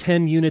 if I had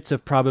 10 units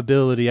of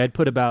probability, I'd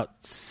put 5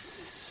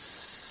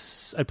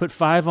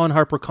 on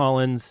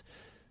HarperCollins,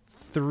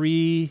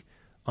 3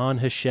 on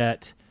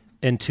Hachette,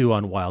 and 2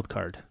 on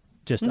Wildcard.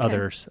 Just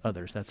others.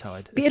 That's how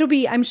I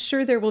did. I'm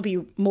sure there will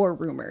be more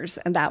rumors,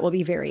 and that will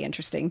be very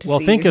interesting to see.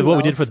 Well, think of what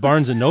we did with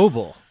Barnes &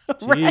 Noble.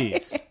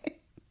 Jeez.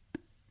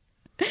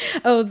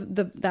 Oh,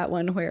 that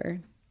one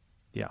where...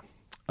 Yeah.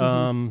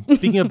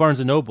 Speaking of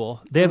Barnes &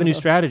 Noble, they have a new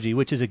strategy,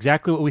 which is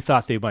exactly what we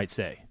thought they might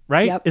say,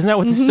 right? Yep. Isn't that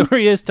what the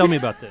story is? Tell me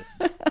about this.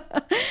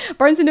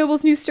 Barnes &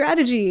 Noble's new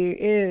strategy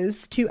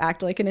is to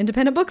act like an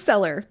independent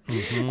bookseller.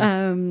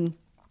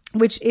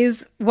 Which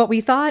is what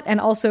we thought.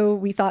 And also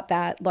we thought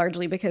that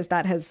largely because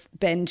that has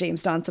been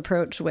James Daunt's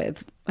approach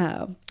with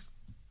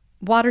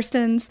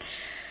Waterstones.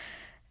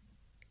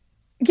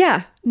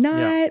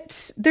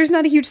 There's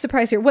not a huge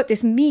surprise here. What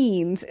this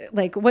means,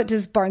 like, what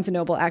does Barnes &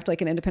 Noble act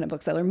like an independent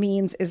bookseller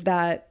means is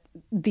that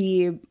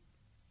the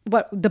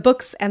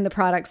books and the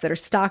products that are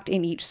stocked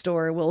in each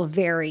store will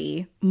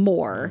vary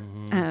more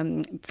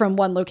from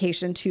one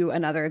location to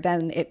another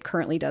than it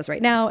currently does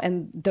right now.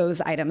 And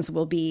those items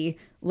will be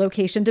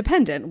location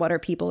dependent. What are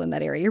people in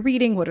that area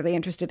reading? What are they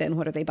interested in?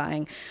 What are they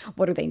buying?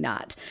 What are they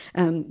not?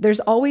 There's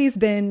always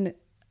been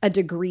a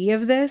degree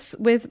of this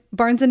with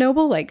Barnes &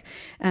 Noble, like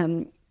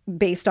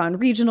based on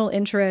regional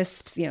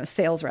interests,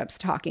 sales reps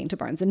talking to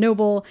Barnes &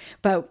 Noble,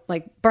 but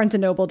like Barnes &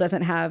 Noble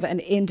doesn't have an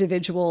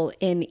individual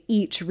in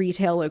each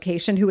retail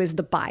location who is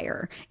the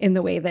buyer in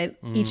the way that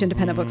each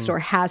independent bookstore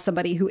has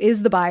somebody who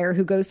is the buyer,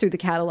 who goes through the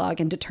catalog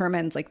and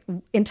determines like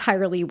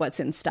entirely what's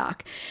in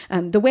stock.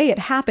 The way it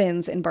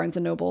happens in Barnes &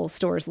 Noble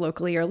stores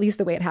locally, or at least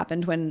the way it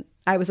happened when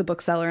I was a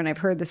bookseller, and I've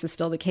heard this is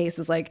still the case,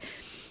 is like,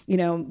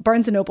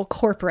 Barnes & Noble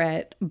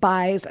corporate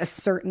buys a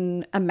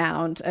certain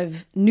amount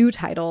of new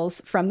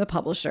titles from the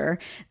publisher.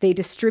 They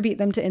distribute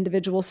them to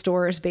individual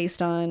stores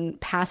based on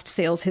past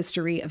sales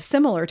history of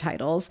similar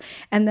titles.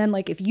 And then,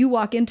 like, if you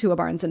walk into a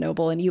Barnes &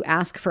 Noble and you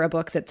ask for a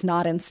book that's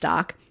not in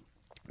stock,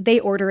 they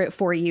order it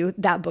for you.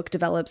 That book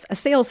develops a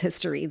sales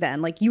history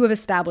then. Like, you have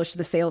established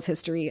the sales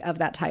history of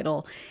that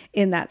title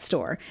in that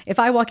store. If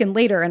I walk in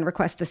later and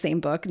request the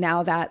same book,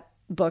 now that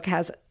book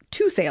has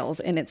 2 sales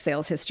in its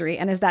sales history.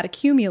 And as that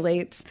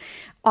accumulates,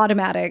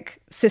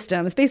 automatic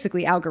systems,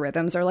 basically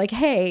algorithms, are like,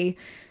 hey,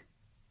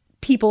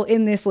 people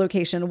in this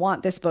location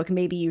want this book.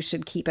 Maybe you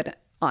should keep it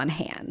on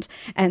hand.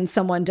 And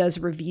someone does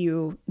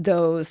review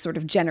those sort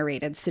of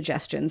generated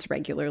suggestions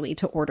regularly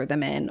to order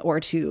them in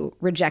or to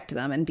reject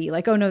them and be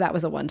like, oh no, that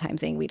was a one-time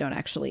thing. We don't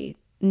actually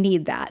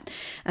need that.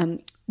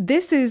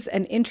 This is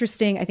an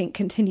interesting, I think,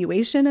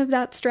 continuation of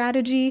that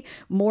strategy,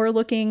 more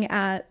looking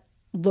at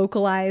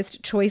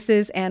localized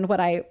choices. And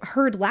what I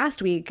heard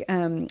last week,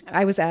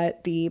 I was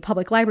at the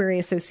Public Library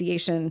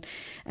Association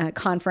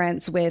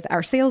conference with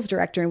our sales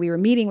director, and we were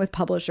meeting with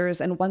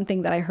publishers. And one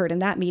thing that I heard in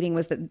that meeting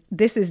was that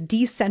this is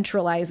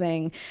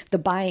decentralizing the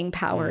buying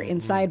power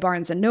inside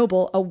Barnes &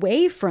 Noble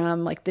away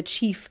from like the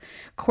chief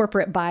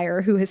corporate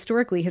buyer, who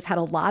historically has had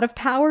a lot of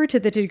power, to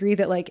the degree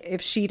that like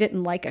if she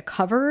didn't like a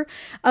cover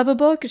of a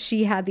book,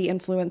 she had the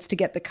influence to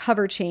get the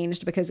cover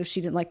changed, because if she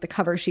didn't like the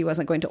cover, she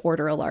wasn't going to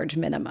order a large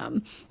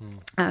minimum.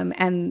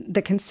 And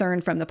the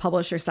concern from the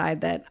publisher side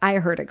that I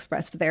heard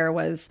expressed there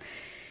was,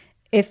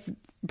 if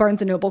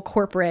Barnes & Noble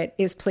corporate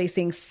is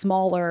placing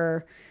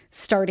smaller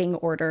starting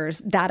orders,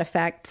 that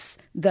affects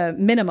the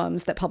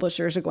minimums that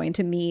publishers are going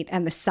to meet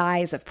and the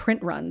size of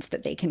print runs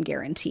that they can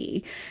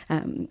guarantee,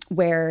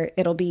 where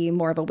it'll be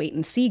more of a wait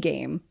and see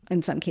game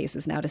in some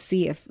cases now to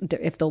see if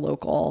the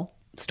local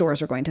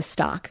stores are going to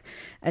stock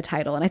a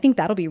title. And I think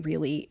that'll be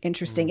really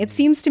interesting. It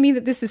seems to me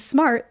that this is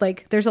smart.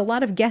 Like, there's a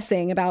lot of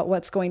guessing about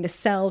what's going to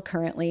sell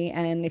currently.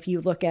 And if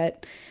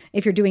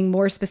you're doing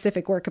more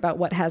specific work about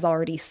what has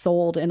already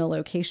sold in a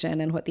location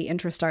and what the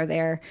interests are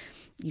there,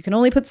 you can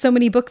only put so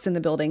many books in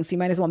the building. So you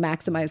might as well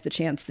maximize the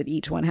chance that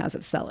each one has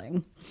of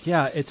selling.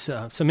 Yeah, it's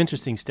some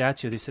interesting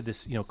stats here. They said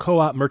this,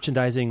 co-op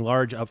merchandising,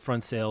 large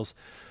upfront sales.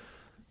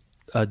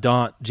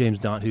 James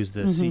Daunt, who's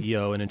the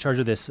CEO and in charge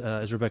of this,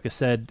 as Rebecca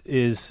said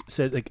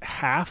like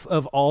half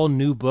of all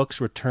new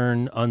books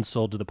return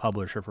unsold to the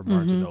publisher for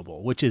Barnes &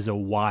 Noble, which is a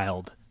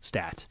wild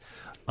stat.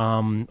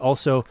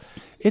 Also,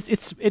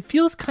 it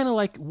feels kind of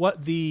like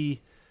what the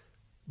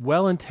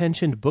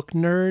well-intentioned book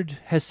nerd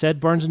has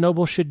said Barnes &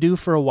 Noble should do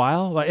for a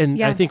while.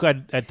 And I think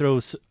I'd throw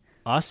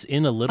us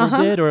in a little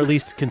bit, or at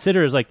least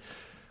consider as like,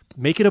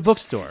 make it a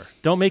bookstore.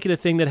 Don't make it a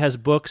thing that has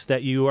books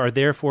that you are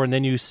there for, and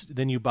then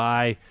you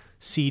buy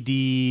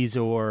CDs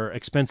or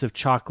expensive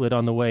chocolate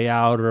on the way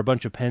out, or a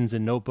bunch of pens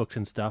and notebooks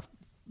and stuff.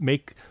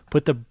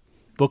 Put the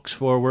books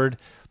forward.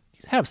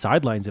 Have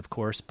sidelines, of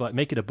course, but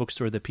make it a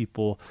bookstore that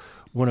people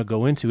want to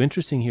go into.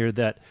 Interesting here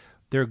that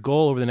their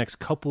goal over the next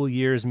couple of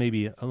years,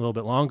 maybe a little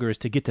bit longer, is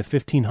to get to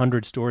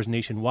 1,500 stores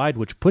nationwide,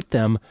 which put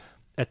them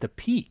at the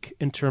peak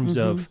in terms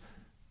of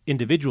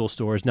individual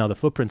stores. Now, the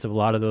footprints of a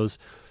lot of those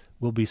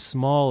will be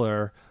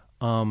smaller.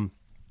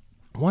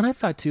 One I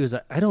thought, too, is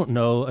I don't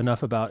know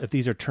enough about if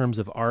these are terms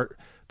of art,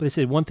 but they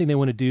said one thing they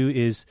want to do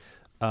is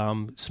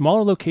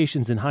smaller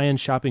locations in high-end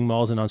shopping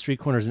malls and on street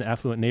corners in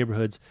affluent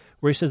neighborhoods,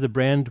 where he says the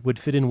brand would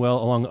fit in well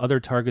along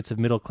other targets of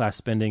middle-class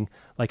spending,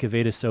 like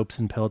Aveda soaps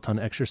and Peloton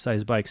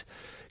exercise bikes.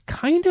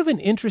 Kind of an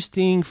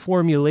interesting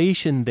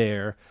formulation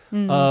there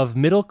of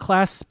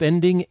middle-class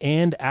spending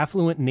and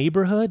affluent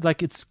neighborhood.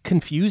 Like, it's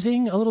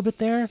confusing a little bit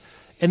there.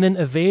 And then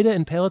Aveda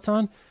and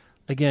Peloton...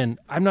 Again,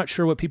 I'm not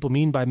sure what people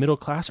mean by middle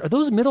class. Are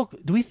those middle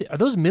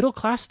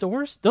class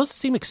stores? Those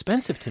seem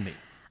expensive to me.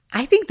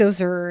 I think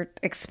those are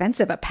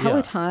expensive. A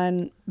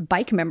Peloton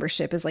bike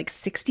membership is like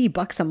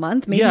 $60 a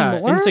month, maybe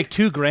more. And it's like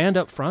 $2,000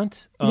 up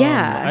front.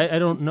 I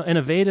don't know. And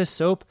Aveda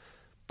soap,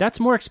 that's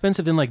more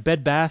expensive than like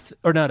Bed Bath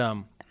or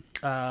not.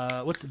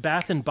 What's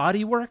Bath and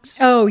Body Works?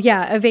 Oh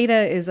yeah,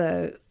 Aveda is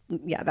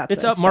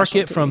it's up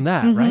market from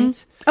that,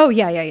 right? Oh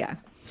yeah.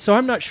 So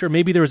I'm not sure.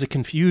 Maybe there was a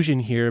confusion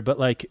here, but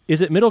like,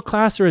 is it middle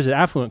class or is it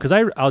affluent?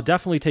 Because I'll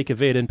definitely take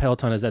Aveda and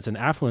Peloton as that's an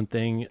affluent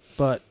thing,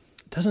 but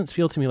it doesn't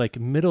feel to me like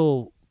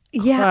middle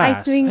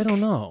class. I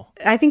don't know.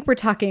 I think we're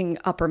talking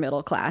upper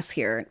middle class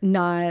here,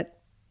 not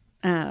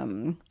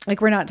like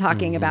we're not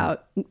talking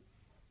about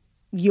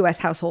U.S.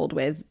 household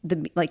with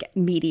the like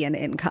median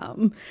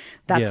income.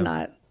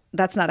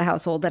 That's not a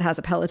household that has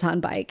a Peloton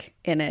bike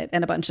in it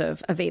and a bunch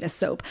of Aveda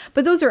soap.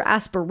 But those are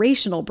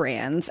aspirational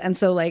brands. And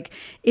so like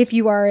if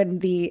you are in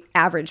the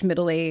average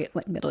the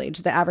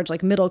average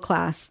like middle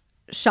class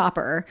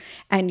shopper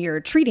and you're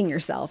treating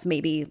yourself,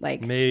 maybe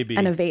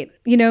an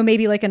Aveda,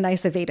 maybe like a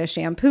nice Aveda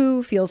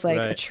shampoo feels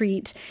like a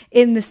treat,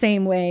 in the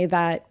same way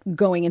that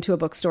going into a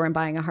bookstore and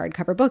buying a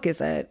hardcover book is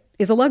a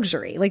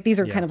luxury. Like these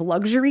are kind of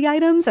luxury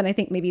items. And I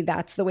think maybe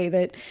that's the way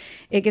that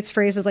it gets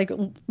phrased, as like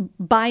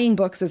buying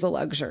books is a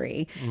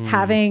luxury.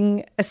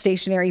 Having a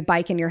stationary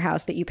bike in your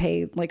house that you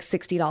pay like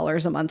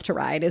 $60 a month to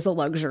ride is a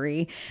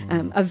luxury.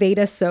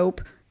 Aveda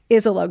soap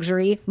is a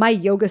luxury. My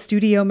yoga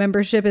studio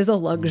membership is a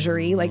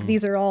luxury. Like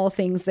these are all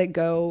things that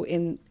go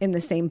in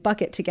the same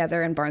bucket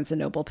together. And Barnes &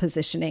 Noble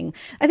positioning,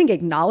 I think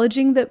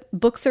acknowledging that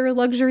books are a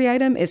luxury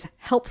item is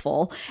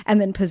helpful. And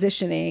then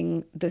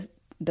positioning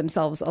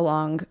themselves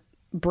along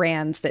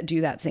brands that do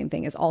that same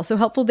thing is also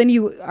helpful. Then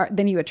you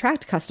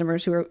attract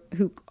customers who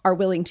are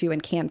willing to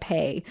and can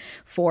pay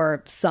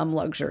for some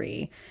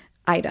luxury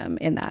item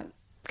in that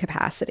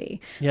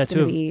capacity. Yeah, it's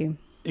going to be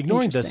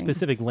ignoring the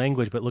specific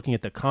language, but looking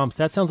at the comps,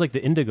 that sounds like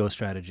the Indigo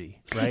strategy,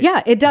 right?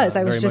 Yeah, it does.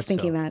 I was just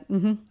thinking that.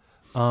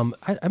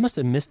 I must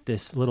have missed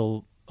this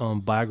little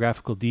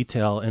biographical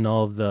detail in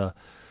all of the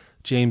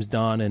James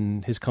Daunt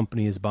and his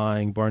company is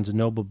buying Barnes &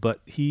 Noble,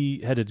 but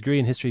he had a degree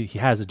in history. He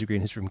has a degree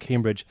in history from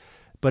Cambridge.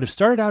 but have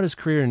started out his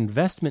career in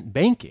investment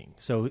banking.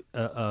 So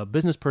a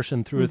business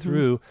person through and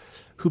through,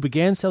 who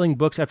began selling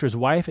books after his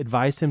wife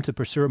advised him to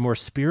pursue a more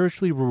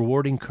spiritually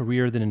rewarding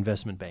career than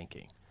investment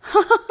banking.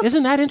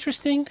 Isn't that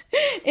interesting?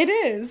 It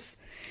is.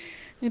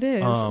 It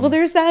is. Well,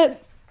 there's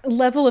that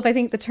level of, I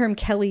think the term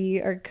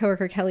Kelly, our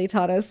coworker Kelly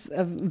taught us,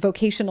 of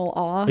vocational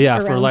awe.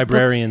 Yeah, for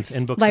librarians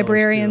and booksellers.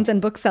 Librarians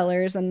and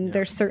booksellers. And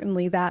there's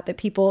certainly that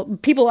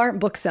people aren't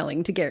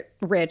bookselling to get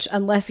rich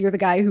unless you're the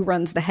guy who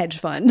runs the hedge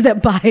fund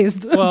that buys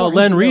the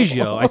Len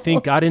Riggio, I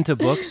think, got into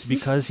books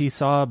because he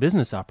saw a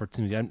business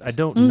opportunity. I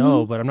don't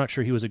know, but I'm not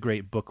sure he was a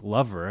great book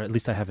lover. At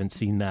least I haven't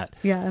seen that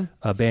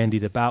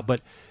bandied about.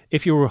 But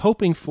if you were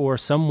hoping for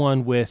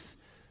someone with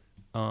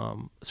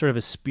sort of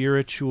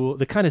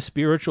the kind of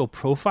spiritual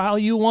profile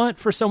you want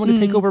for someone to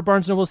take over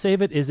Barnes & Noble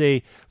Save It is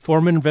a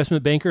former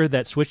investment banker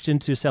that switched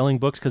into selling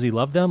books because he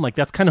loved them. Like,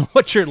 that's kind of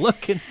what you're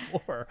looking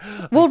for.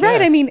 Well,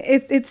 right. I mean,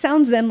 it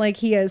sounds then like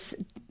he has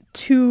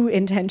two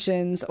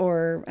intentions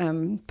or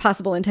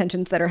possible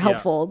intentions that are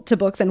helpful to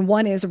books. And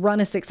one is run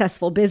a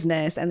successful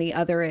business and the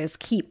other is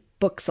keep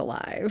books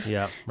alive.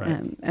 Yeah, right.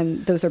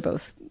 And those are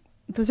both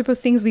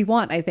things we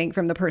want, I think,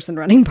 from the person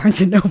running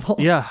Barnes & Noble.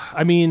 Yeah.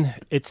 I mean,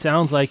 it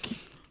sounds like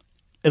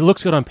it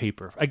looks good on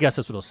paper. I guess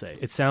that's what I'll say.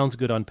 It sounds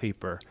good on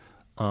paper.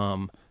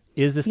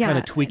 Is this kind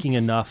of tweaking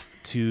enough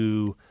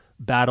to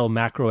battle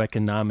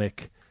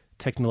macroeconomic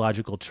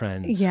technological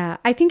trends? Yeah,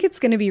 I think it's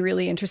going to be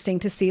really interesting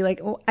to see.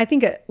 Like, I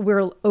think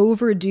we're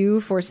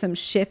overdue for some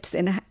shifts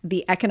in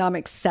the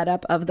economic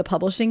setup of the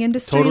publishing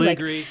industry. Totally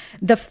agree.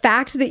 The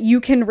fact that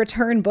you can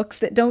return books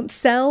that don't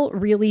sell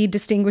really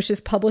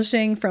distinguishes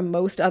publishing from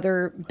most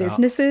other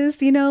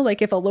businesses. You know,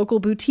 like if a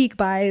local boutique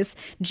buys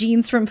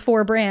jeans from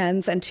 4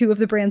 brands and 2 of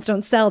the brands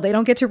don't sell, they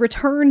don't get to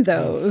return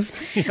those.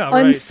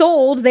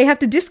 Unsold, they have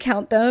to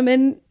discount them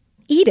and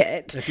eat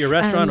it. If your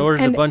restaurant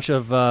orders a bunch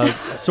of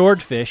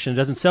swordfish and it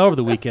doesn't sell over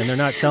the weekend, they're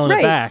not selling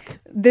it back.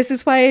 This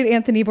is why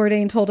Anthony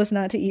Bourdain told us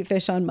not to eat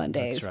fish on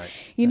Mondays. That's right.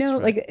 You know,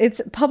 like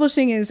it's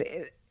publishing is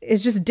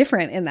just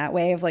different in that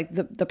way of like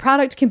the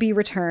product can be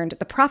returned.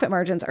 The profit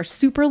margins are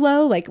super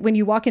low. Like when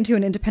you walk into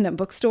an independent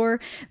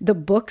bookstore, the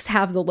books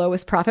have the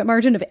lowest profit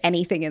margin of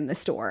anything in the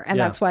store. And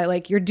that's why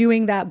like you're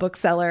doing that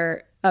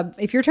bookseller.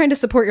 If you're trying to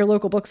support your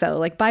local bookseller,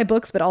 like buy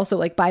books, but also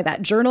like buy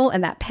that journal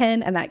and that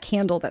pen and that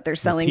candle that they're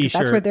selling. Because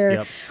that's where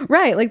they're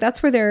like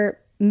that's where they're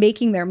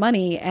making their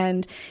money.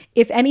 And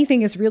if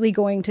anything is really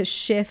going to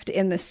shift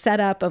in the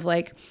setup of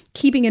like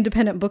keeping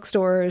independent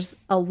bookstores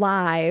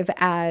alive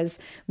as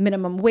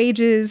minimum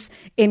wages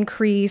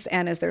increase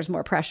and as there's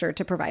more pressure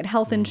to provide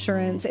health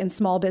insurance in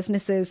small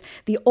businesses,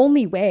 the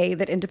only way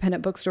that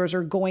independent bookstores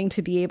are going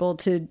to be able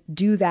to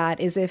do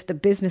that is if the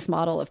business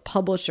model of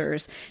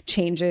publishers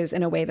changes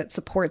in a way that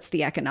supports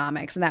the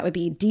economics. And that would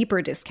be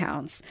deeper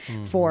discounts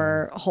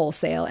for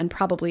wholesale and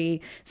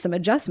probably some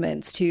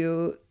adjustments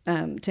to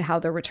how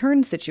the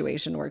return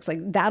situation works. Like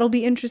that'll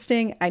be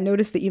interesting. I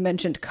noticed that you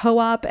mentioned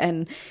co-op,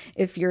 and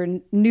if you're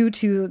new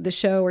to the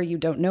show or you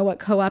don't know what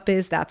co-op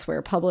is, that's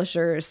where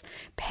publishers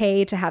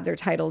pay to have their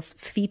titles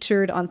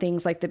featured on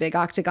things like the Big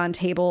Octagon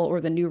table or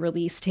the new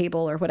release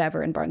table or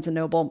whatever in Barnes &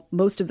 Noble.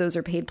 Most of those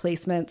are paid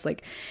placements.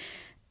 Like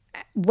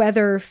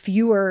whether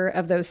fewer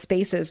of those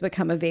spaces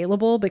become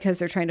available because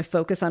they're trying to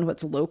focus on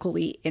what's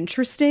locally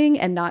interesting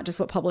and not just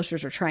what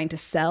publishers are trying to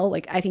sell.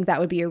 Like I think that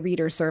would be a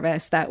reader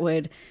service that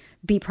would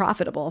be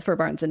profitable for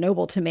Barnes &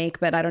 Noble to make,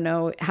 but I don't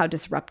know how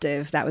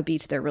disruptive that would be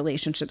to their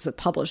relationships with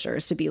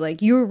publishers to be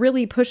like, you're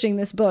really pushing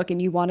this book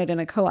and you want it in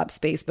a co-op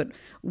space, but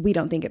we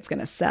don't think it's going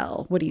to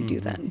sell. What do you do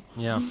then?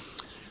 Yeah.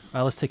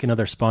 Let's take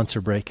another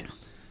sponsor break.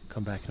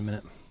 Come back in a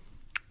minute.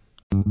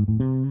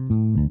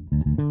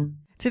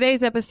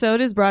 Today's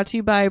episode is brought to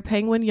you by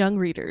Penguin Young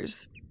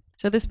Readers.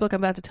 So this book I'm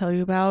about to tell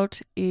you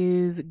about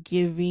is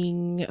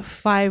giving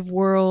 5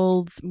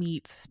 worlds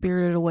meets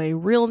Spirited Away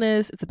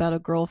realness. It's about a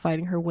girl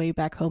fighting her way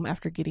back home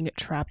after getting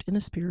trapped in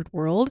the spirit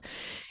world.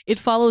 It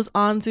follows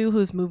Anzu,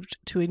 who's moved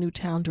to a new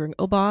town during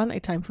Oban, a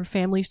time for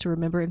families to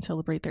remember and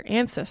celebrate their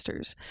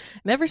ancestors.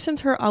 And ever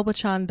since her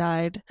Aoba-chan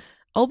died,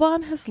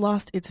 Oban has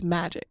lost its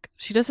magic.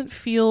 She doesn't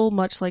feel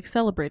much like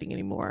celebrating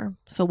anymore.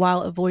 So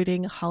while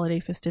avoiding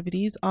holiday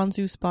festivities,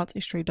 Anzu spots a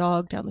stray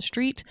dog down the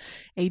street,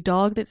 a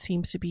dog that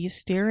seems to be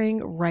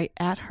staring right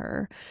at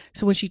her.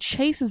 So when she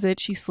chases it,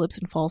 she slips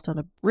and falls down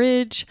a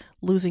bridge,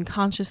 losing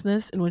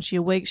consciousness, and when she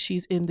awakes,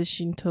 she's in the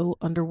Shinto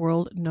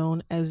underworld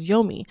known as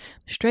Yomi.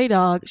 The stray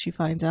dog, she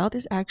finds out,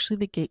 is actually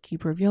the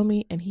gatekeeper of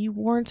Yomi, and he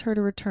warns her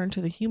to return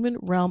to the human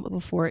realm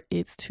before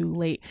it's too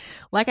late.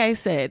 Like I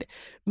said,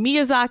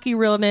 Miyazaki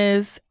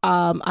realness.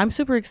 I'm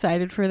super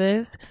excited for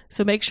this,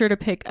 so make sure to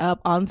pick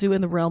up Anzu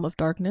in the Realm of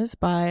Darkness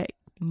by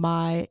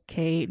Mai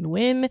K.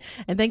 Nguyen.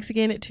 And thanks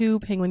again to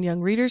Penguin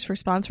Young Readers for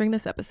sponsoring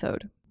this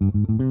episode.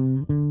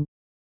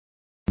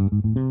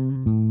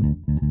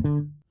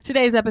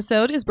 Today's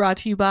episode is brought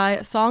to you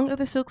by Song of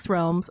the Silk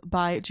Realms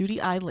by Judy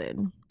I.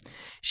 Lin.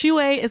 Shue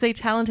is a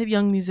talented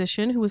young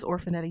musician who was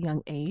orphaned at a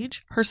young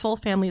age. Her sole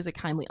family is a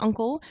kindly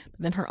uncle, but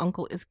then her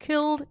uncle is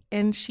killed,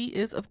 and she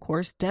is, of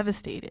course,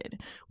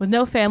 devastated. With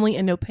no family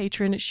and no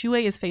patron, Shue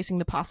is facing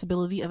the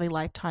possibility of a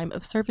lifetime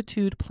of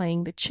servitude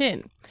playing the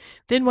chin.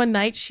 Then one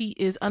night, she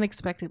is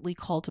unexpectedly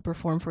called to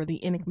perform for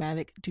the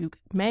enigmatic Duke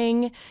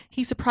Meng.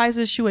 He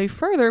surprises Shue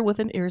further with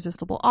an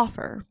irresistible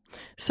offer.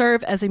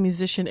 Serve as a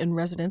musician in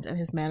residence at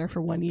his manor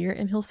for 1 year,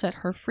 and he'll set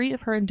her free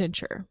of her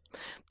indenture.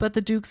 But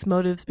the Duke's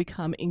motives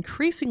become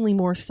increasingly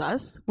more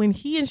sus when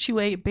he and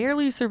Shue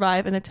barely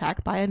survive an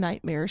attack by a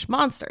nightmarish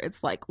monster.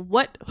 It's like,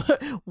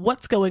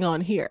 what's going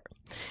on here?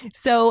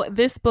 So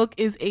this book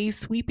is a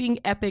sweeping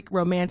epic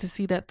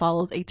romantasy that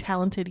follows a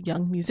talented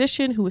young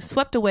musician who is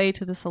swept away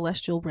to the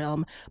celestial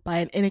realm by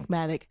an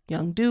enigmatic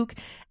young duke.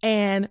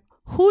 And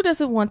who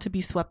doesn't want to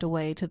be swept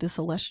away to the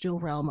celestial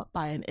realm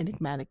by an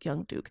enigmatic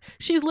young duke?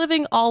 She's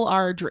living all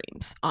our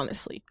dreams,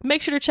 honestly.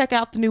 Make sure to check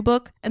out the new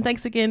book. And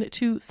thanks again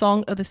to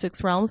Song of the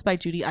Six Realms by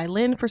Judy I.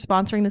 Lin for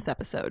sponsoring this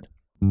episode.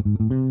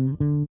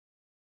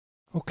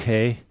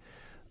 Okay.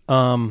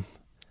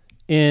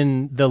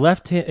 In the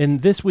left hand, in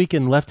this week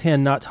in Left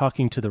Hand Not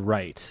Talking to the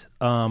Right,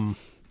 I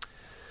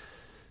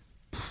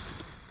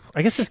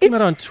guess this came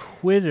out on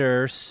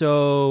Twitter.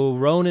 So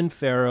Ronan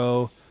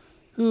Farrow,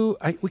 who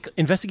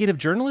investigative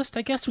journalist,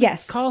 I guess we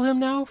call him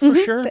now for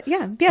sure.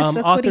 Yes, that's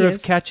author what he is.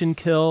 of Catch and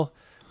Kill,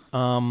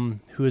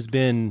 who has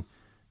been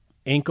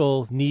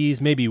ankle,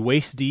 knees, maybe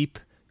waist deep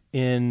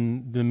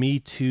in the Me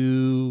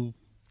Too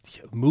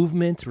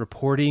movement,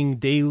 reporting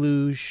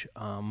deluge,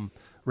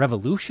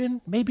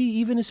 revolution, maybe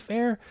even is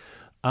fair.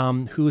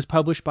 Who was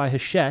published by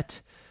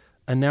Hachette,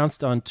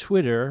 announced on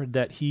Twitter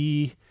that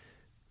he,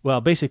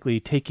 basically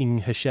taking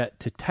Hachette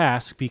to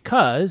task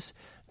because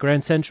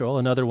Grand Central,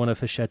 another one of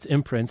Hachette's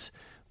imprints,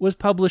 was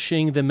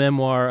publishing the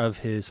memoir of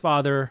his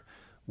father,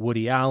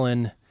 Woody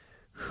Allen,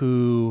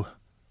 who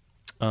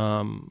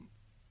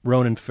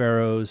Ronan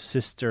Farrow's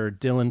sister,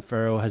 Dylan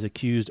Farrow, has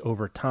accused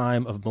over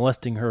time of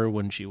molesting her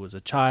when she was a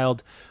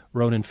child.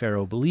 Ronan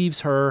Farrow believes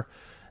her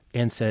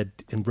and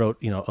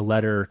wrote, a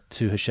letter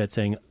to Hachette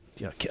saying,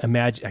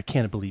 imagine, I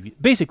can't believe you.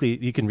 Basically,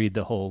 you can read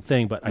the whole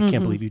thing, but I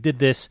can't believe you did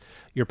this.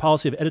 Your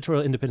policy of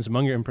editorial independence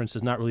among your imprints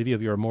does not relieve you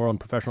of your moral and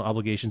professional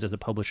obligations as the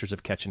publishers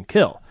of Catch and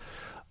Kill.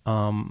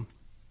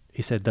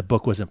 He said the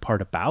book wasn't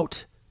part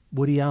about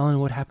Woody Allen,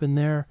 what happened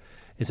there.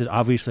 He said,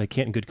 obviously, I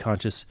can't in good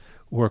conscience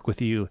work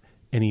with you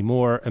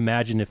anymore.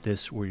 Imagine if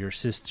this were your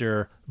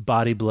sister,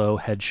 body blow,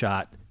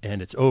 headshot,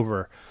 and it's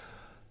over.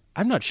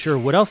 I'm not sure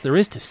what else there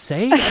is to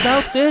say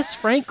about this,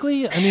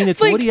 frankly. I mean,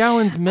 it's Woody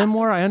Allen's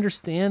memoir. I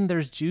understand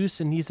there's juice,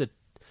 and he's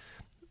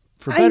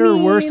for better or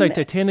worse, like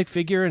Titanic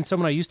figure, and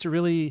someone I used to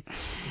really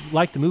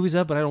like the movies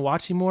of, but I don't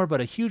watch anymore.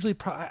 But a hugely,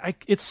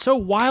 it's so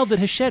wild that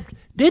Hachette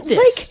did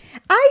this.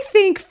 I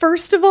think,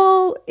 first of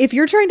all, if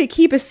you're trying to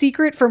keep a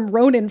secret from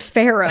Ronan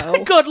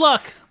Farrow, good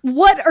luck.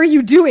 What are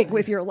you doing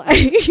with your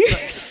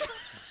life?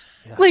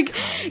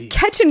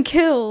 Catch and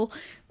Kill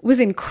was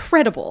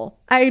incredible.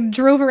 I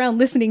drove around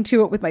listening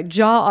to it with my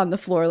jaw on the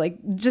floor.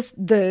 Just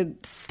the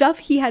stuff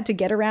he had to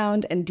get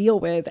around and deal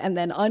with and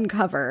then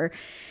uncover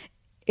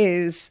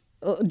it's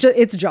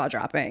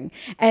jaw-dropping.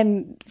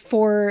 And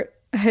for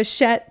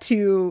Hachette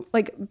to,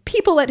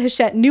 people at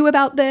Hachette knew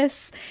about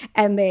this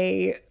and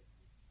they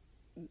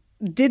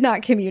did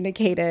not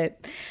communicate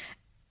it.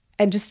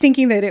 And just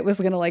thinking that it was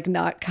going to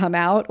not come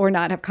out or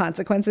not have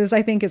consequences,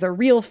 I think is a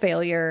real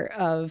failure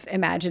of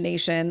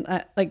imagination.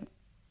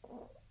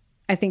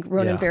 I think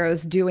Ronan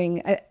Farrow's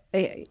doing,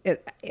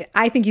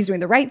 I think he's doing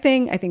the right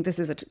thing. I think this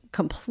is a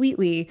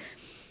completely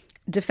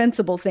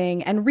defensible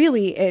thing. And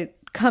really, it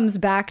comes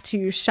back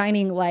to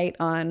shining light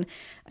on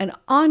an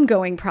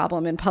ongoing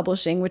problem in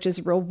publishing, which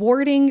is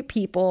rewarding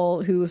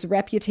people whose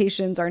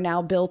reputations are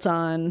now built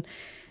on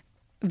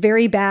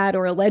very bad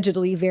or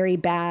allegedly very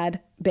bad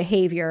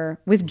behavior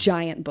with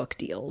giant book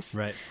deals.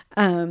 Right.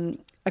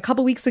 A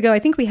couple weeks ago, I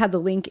think we had the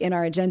link in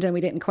our agenda and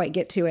we didn't quite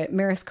get to it.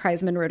 Maris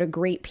Kreisman wrote a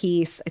great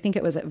piece. I think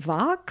it was at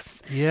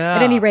Vox. Yeah.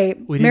 At any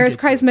rate, Maris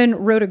Kreisman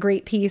wrote a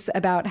great piece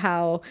about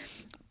how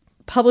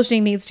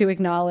publishing needs to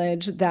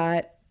acknowledge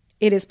that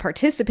it is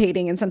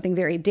participating in something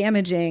very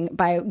damaging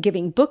by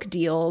giving book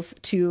deals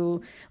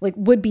to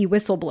would-be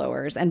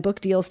whistleblowers and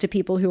book deals to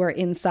people who are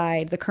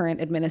inside the current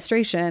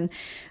administration.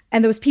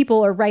 And those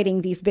people are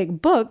writing these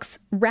big books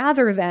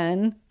rather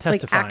than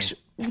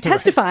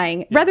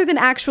testifying rather than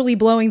actually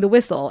blowing the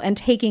whistle and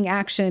taking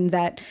action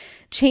that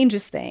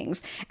changes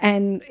things.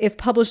 And if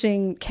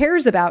publishing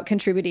cares about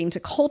contributing to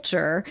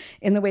culture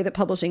in the way that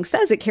publishing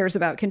says it cares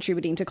about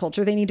contributing to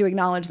culture, they need to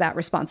acknowledge that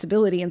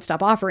responsibility and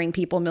stop offering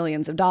people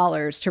millions of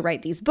dollars to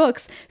write these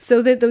books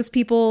so that those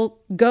people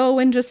go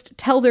and just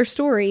tell their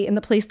story in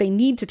the place they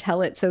need to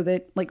tell it so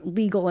that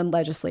legal and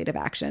legislative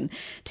action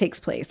takes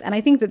place. And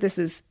I think that this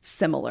is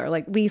similar.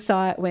 We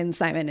saw it when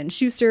Simon &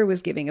 Schuster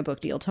was giving a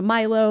book deal to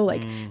Milo.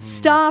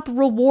 Stop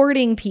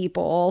rewarding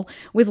people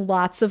with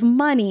lots of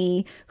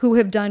money who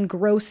have done great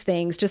gross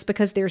things just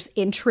because there's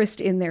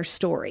interest in their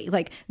story.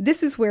 Like,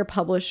 this is where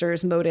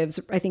publishers' motives,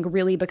 I think,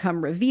 really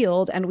become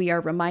revealed, and we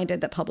are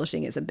reminded that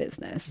publishing is a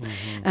business.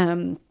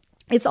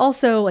 It's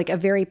also like a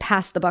very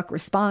pass the buck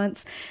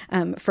response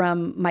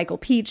from Michael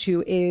Peach,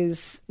 who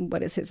is,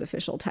 what is his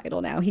official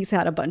title now? He's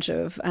had a bunch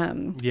of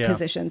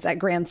positions at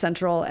Grand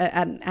Central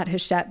at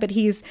Hachette, but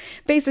he's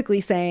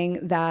basically saying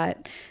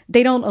that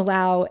we don't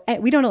allow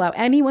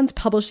anyone's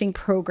publishing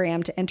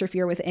program to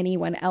interfere with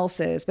anyone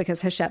else's,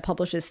 because Hachette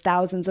publishes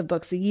thousands of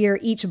books a year.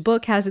 Each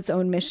book has its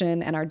own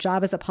mission, and our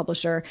job as a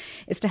publisher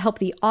is to help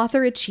the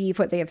author achieve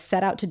what they have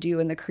set out to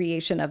do in the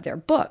creation of their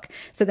book.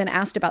 So then,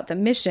 asked about the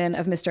mission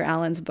of Mr.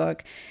 Allen's book,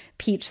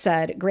 Peach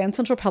said, Grand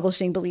Central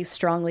Publishing believes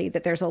strongly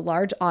that there's a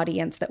large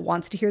audience that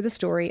wants to hear the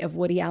story of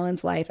Woody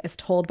Allen's life as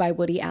told by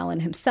Woody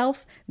Allen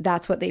himself.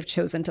 That's what they've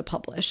chosen to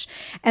publish.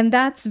 And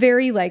that's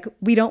very like,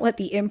 we don't let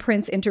the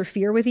imprints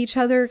interfere with each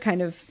other,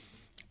 kind of,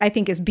 I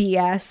think, is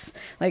BS.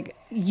 Like,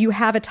 you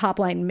have a top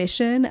line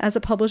mission as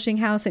a publishing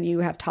house, and you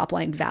have top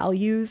line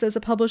values as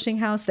a publishing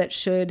house that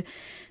should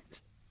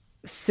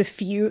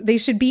they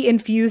should be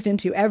infused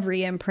into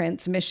every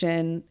imprint's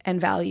mission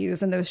and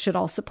values, and those should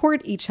all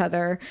support each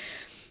other.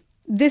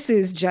 This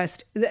is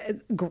just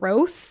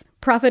gross,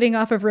 profiting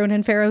off of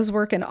Ronan Farrow's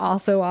work and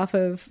also off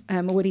of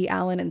Woody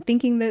Allen, and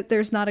thinking that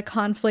there's not a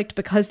conflict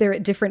because they're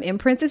at different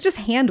imprints. It's just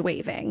hand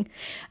waving.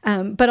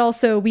 But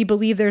also, we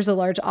believe there's a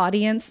large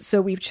audience,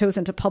 so we've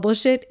chosen to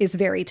publish it, is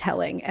very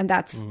telling. And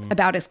that's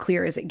about as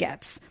clear as it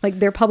gets. Like,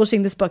 they're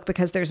publishing this book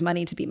because there's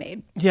money to be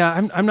made. Yeah,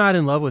 I'm not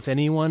in love with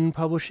anyone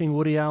publishing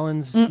Woody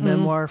Allen's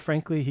memoir,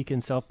 frankly. He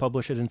can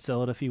self-publish it and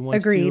sell it if he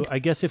wants Agreed. to. I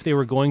guess if they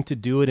were going to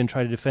do it and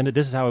try to defend it,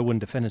 this is how I wouldn't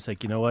defend it. It's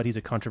like, you know what? He's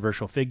a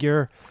controversial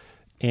figure,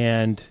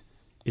 and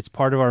it's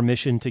part of our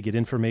mission to get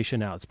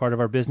information out. It's part of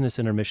our business,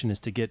 and our mission is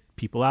to get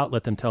people out,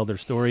 let them tell their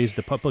stories.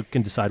 The public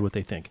can decide what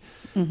they think.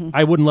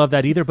 I wouldn't love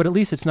that either, but at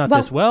least it's not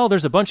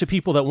there's a bunch of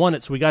people that want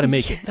it, so we got to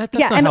make it. That's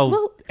not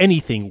how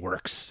anything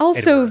works.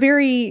 Also, Edward.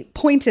 very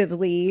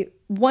pointedly,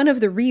 one of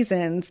the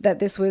reasons that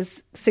this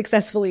was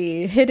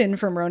successfully hidden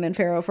from Ronan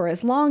Farrow for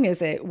as long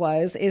as it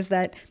was is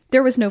that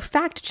there was no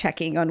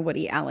fact-checking on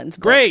Woody Allen's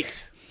book.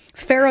 Great!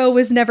 Farrow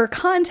was never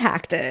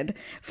contacted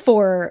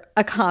for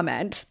a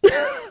comment.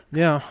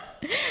 Yeah.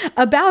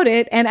 About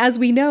it. And as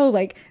we know,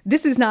 like,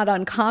 this is not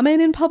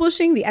uncommon in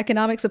publishing. The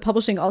economics of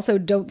publishing also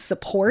don't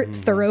support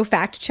thorough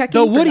fact checking.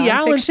 Though Woody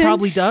Allen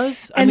probably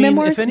does. And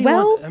memoirs,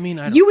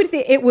 you would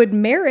think it would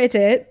merit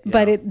it,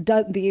 but it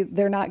does.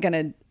 They're not going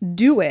to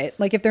do it.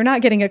 Like, if they're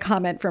not getting a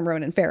comment from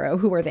Ronan Farrow,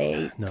 who are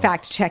they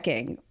fact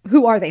checking?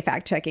 Who are they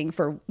fact checking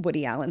for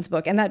Woody Allen's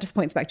book? And that just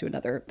points back to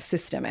another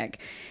systemic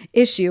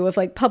issue of,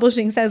 like,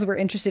 publishing says we're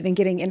interested in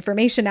getting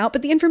information out,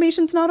 but the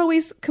information's not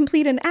always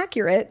complete and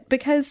accurate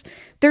because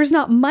there's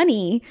not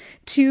money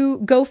to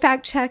go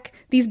fact check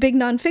these big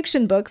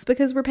nonfiction books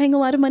because we're paying a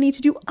lot of money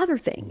to do other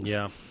things.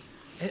 Yeah.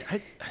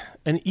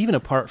 And even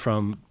apart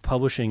from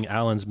publishing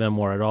Allen's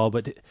memoir at all,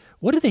 but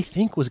what did they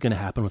think was going to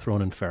happen with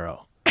Ronan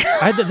Farrow?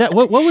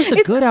 What was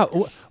the good out?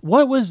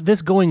 What was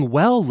this going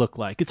well look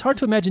like? It's hard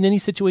to imagine any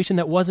situation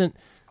that wasn't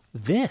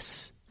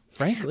this,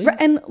 frankly.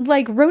 And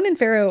like Ronan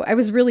Farrow, I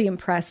was really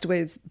impressed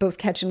with both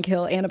Catch and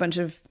Kill and a bunch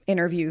of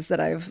interviews that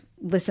I've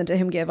listened to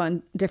him give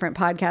on different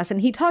podcasts.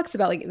 And he talks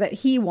about like that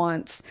he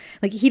wants,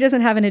 like, he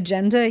doesn't have an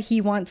agenda.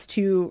 He wants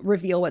to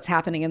reveal what's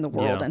happening in the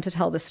world and to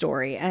tell the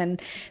story. And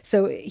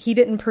so he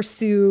didn't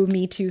pursue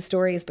Me Too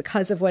stories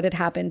because of what had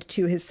happened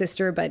to his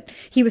sister, but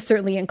he was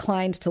certainly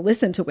inclined to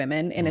listen to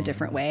women in a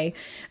different way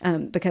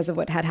because of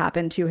what had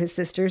happened to his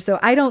sister. So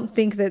I don't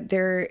think that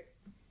there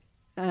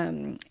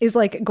is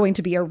like going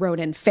to be a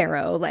Ronan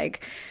Farrow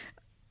like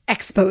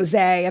expose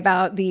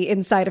about the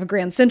inside of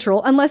Grand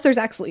Central, unless there's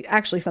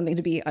actually something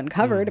to be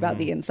uncovered about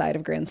the inside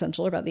of Grand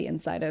Central or about the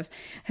inside of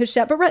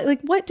Hachette. But right, like,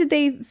 what did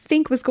they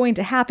think was going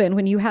to happen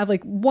when you have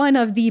like one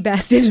of the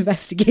best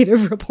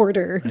investigative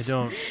reporters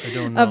I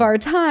don't know. of our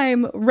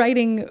time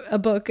writing a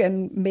book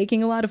and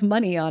making a lot of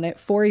money on it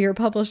for your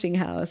publishing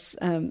house,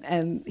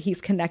 and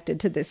he's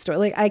connected to this story?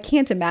 Like, I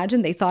can't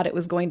imagine they thought it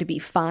was going to be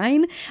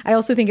fine. I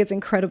also think it's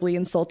incredibly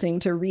insulting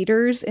to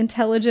readers'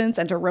 intelligence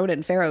and to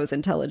Ronan Farrow's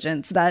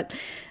intelligence that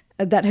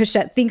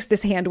Hachette thinks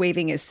this hand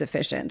waving is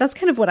sufficient. That's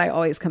kind of what I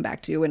always come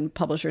back to when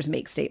publishers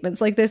make statements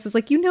like this. Is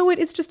like, you know what?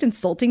 It's just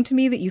insulting to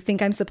me that you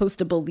think I'm supposed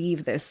to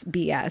believe this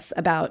BS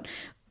about,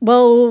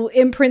 well,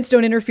 imprints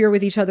don't interfere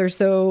with each other,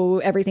 so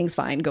everything's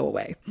fine. Go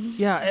away.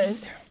 Yeah,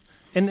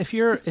 and if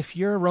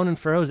you're Ronan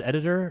Farrow's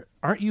editor,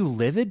 aren't you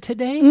livid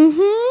today?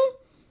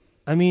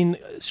 I mean,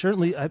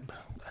 certainly.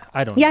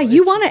 I don't know. Yeah,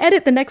 you want to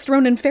edit the next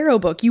Ronan Farrow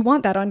book. You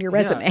want that on your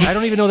resume. I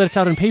don't even know that it's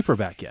out in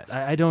paperback yet.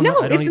 I don't know.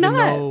 I don't it's even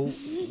not. know.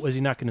 Was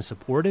he not going to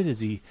support it? Is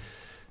he?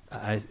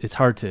 It's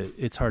hard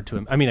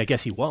to. I mean, I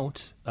guess he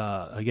won't.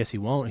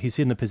 He's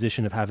in the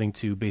position of having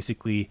to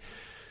basically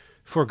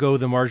forego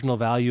the marginal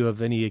value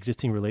of any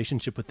existing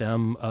relationship with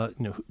them.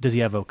 Does he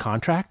have a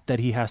contract that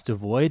he has to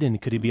avoid,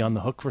 and could he be on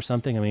the hook for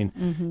something? I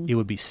mean, it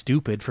would be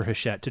stupid for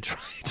Hachette to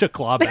try to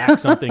claw back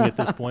something at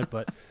this point,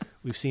 but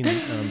We've seen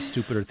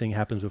stupider thing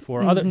happens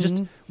before. Other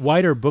just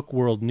wider book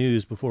world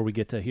news before we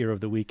get to Hero of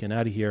the Week and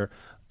out of here.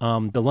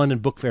 The London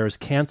Book Fair is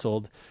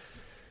canceled.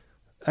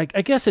 I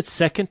guess it's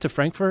second to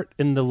Frankfurt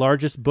in the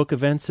largest book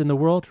events in the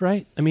world,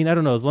 right? I mean, I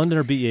don't know. Is London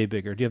or BEA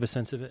bigger? Do you have a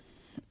sense of it?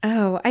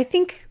 Oh, I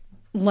think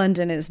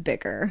London is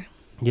bigger.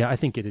 Yeah, I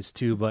think it is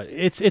too, but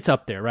it's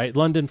up there, right?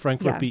 London,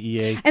 Frankfurt,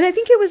 BEA. And I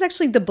think it was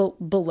actually the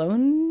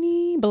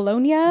Bologna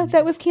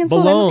that was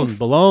canceled.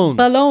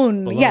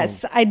 Bologna.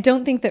 Yes, I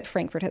don't think that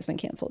Frankfurt has been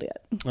canceled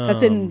yet.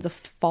 That's in the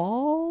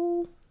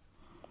fall.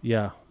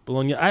 Yeah,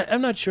 Bologna.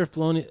 I'm not sure if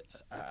Bologna...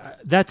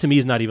 that to me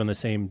is not even the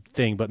same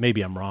thing, but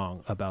maybe I'm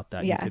wrong about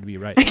that. Yeah. You could be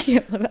right.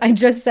 I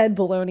just said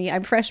bologna.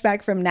 I'm fresh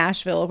back from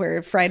Nashville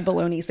where fried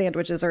bologna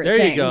sandwiches are a thing.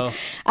 There you go.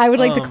 I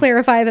would like to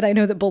clarify that I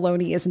know that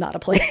bologna is not a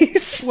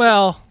place.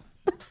 Well,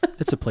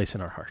 it's a place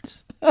in our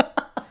hearts.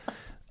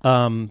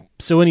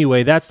 So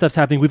anyway, that stuff's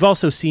happening. We've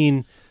also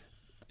seen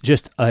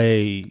just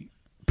a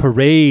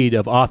parade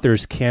of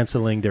authors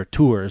canceling their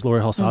tours.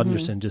 Laurie Halse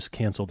Anderson just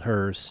canceled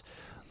hers.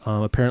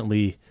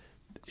 Apparently,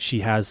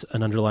 she has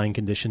an underlying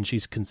condition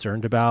she's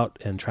concerned about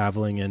and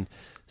traveling, and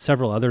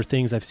several other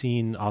things. I've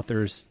seen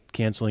authors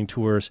canceling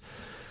tours.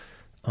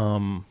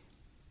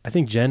 I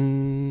think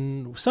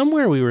Jen,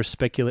 somewhere we were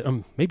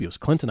speculating, maybe it was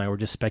Clint and I were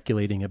just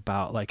speculating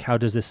about like,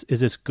 is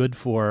this good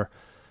for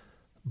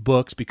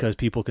books because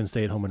people can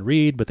stay at home and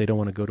read, but they don't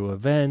want to go to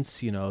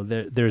events. You know,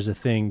 there's a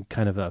thing,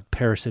 kind of a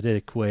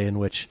parasitic way in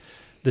which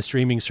the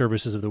streaming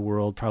services of the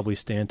world probably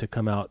stand to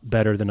come out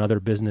better than other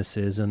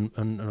businesses in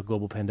a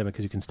global pandemic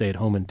because you can stay at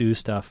home and do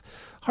stuff.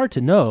 Hard to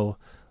know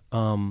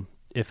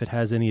if it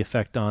has any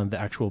effect on the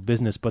actual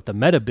business, but the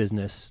meta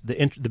business, the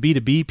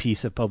B2B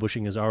piece of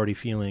publishing is already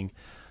feeling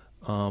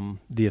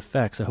the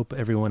effects. I hope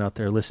everyone out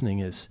there listening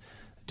is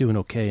doing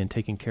okay and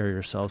taking care of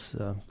yourselves.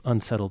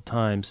 Unsettled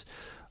times.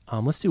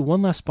 Let's do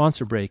one last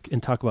sponsor break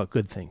and talk about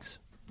good things.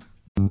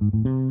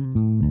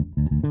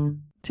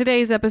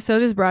 Today's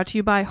episode is brought to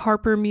you by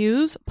Harper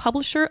Muse,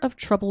 publisher of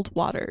Troubled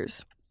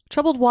Waters.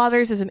 Troubled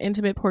Waters is an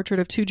intimate portrait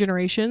of two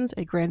generations,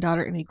 a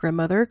granddaughter and a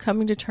grandmother,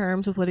 coming to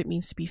terms with what it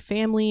means to be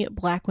family,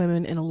 Black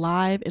women, and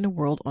alive in a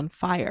world on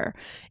fire.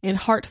 In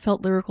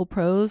heartfelt lyrical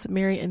prose,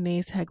 Mary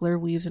Annaïse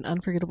Heglar weaves an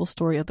unforgettable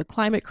story of the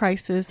climate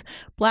crisis,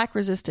 Black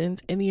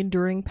resistance, and the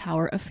enduring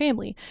power of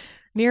family.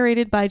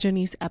 Narrated by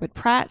Janice Abbott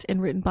Pratt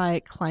and written by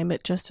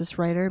climate justice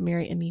writer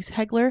Mary Annaïse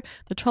Heglar,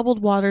 the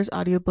Troubled Waters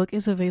audiobook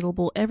is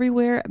available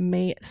everywhere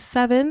May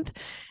 7th.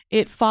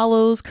 It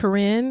follows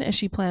Corinne as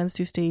she plans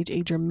to stage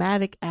a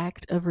dramatic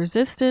act of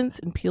resistance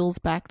and peels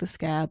back the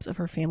scabs of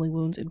her family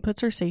wounds and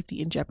puts her safety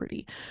in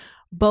jeopardy.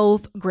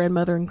 Both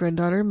grandmother and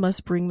granddaughter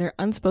must bring their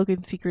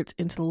unspoken secrets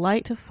into the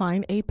light to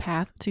find a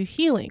path to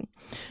healing.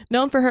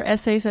 Known for her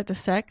essays that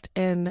dissect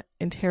and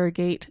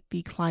interrogate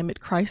the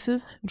climate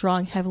crisis,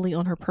 drawing heavily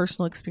on her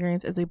personal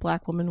experience as a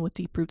Black woman with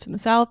deep roots in the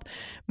South,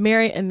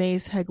 Mary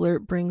Annaïse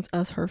Heglar brings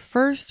us her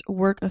first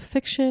work of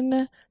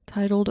fiction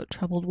titled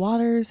Troubled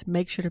Waters.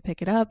 Make sure to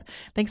pick it up.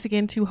 Thanks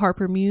again to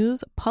Harper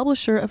Muse,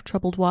 publisher of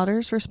Troubled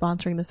Waters, for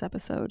sponsoring this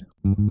episode.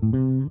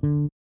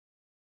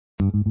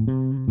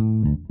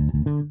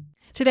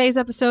 Today's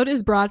episode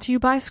is brought to you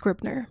by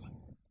Scribner.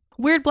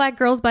 Weird Black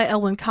Girls by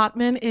Elwyn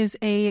Cotman is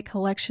a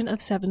collection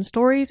of 7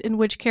 stories in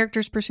which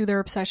characters pursue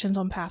their obsessions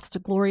on paths to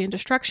glory and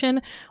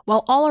destruction,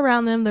 while all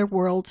around them their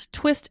worlds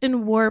twist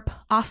and warp,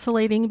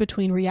 oscillating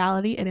between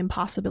reality and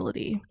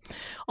impossibility.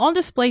 On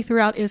display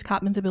throughout is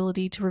Cotman's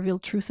ability to reveal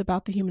truths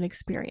about the human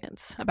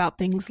experience, about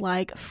things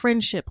like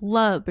friendship,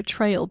 love,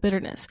 betrayal,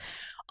 bitterness,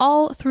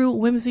 all through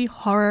whimsy,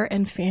 horror,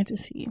 and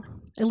fantasy.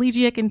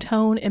 Elegiac in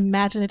tone,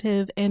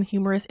 imaginative, and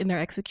humorous in their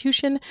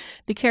execution,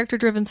 the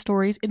character-driven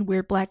stories in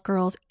Weird Black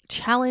Girls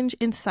challenge,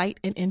 incite,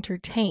 and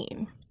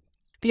entertain.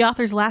 The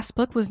author's last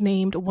book was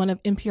named one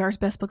of NPR's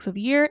Best Books of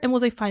the Year and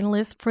was a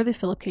finalist for the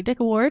Philip K.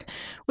 Dick Award,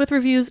 with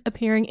reviews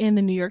appearing in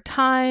the New York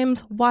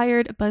Times,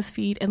 Wired,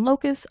 BuzzFeed, and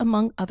Locus,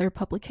 among other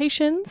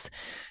publications.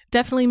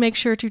 Definitely make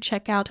sure to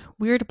check out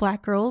Weird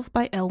Black Girls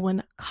by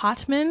Elwyn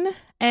Cotman.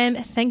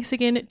 And thanks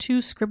again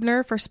to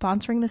Scribner for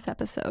sponsoring this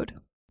episode.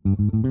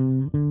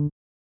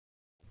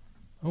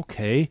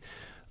 Okay.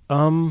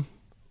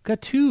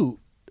 Got 2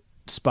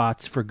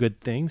 spots for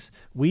good things.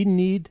 We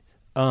need,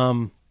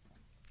 well,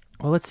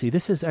 let's see.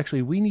 This is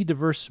actually We Need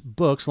Diverse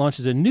Books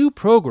launches a new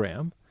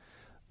program,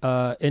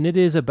 and it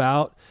is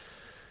about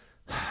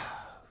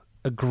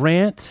a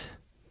grant.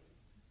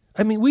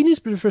 I mean,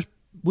 diverse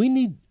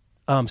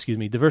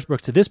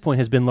books to this point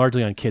has been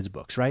largely on kids'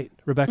 books, right,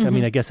 Rebecca? I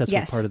mean, I guess that's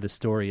what part of the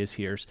story is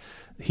here.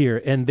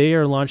 And they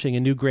are launching a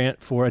new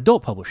grant for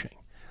adult publishing.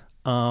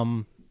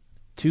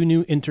 2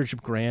 new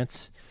internship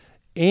grants,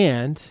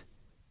 and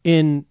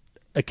in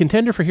a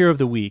contender for Hero of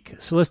the Week,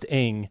 Celeste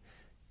Ng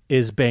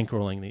is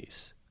bankrolling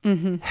these.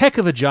 Heck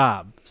of a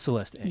job,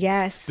 Celeste Ng.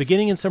 Yes.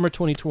 Beginning in summer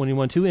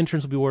 2021, 2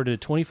 interns will be awarded a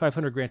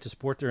 $2,500 grant to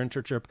support their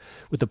internship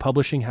with the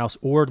publishing house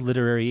or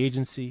literary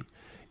agency.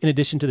 In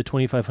addition to the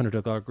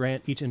 $2,500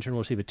 grant, each intern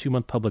will receive a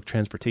 2-month public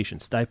transportation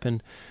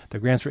stipend. The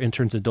grants for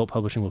interns in adult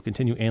publishing will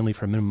continue annually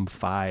for a minimum of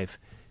 5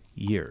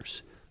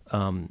 years.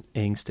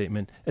 Ng's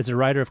statement. As a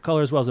writer of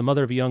color as well as a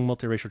mother of a young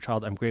multiracial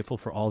child, I'm grateful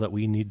for all that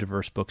We Need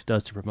Diverse Books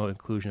does to promote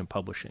inclusion in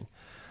publishing.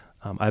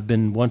 I've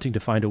been wanting to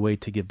find a way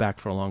to give back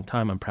for a long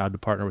time. I'm proud to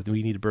partner with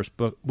We Need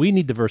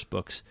Diverse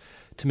Books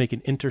to make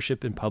an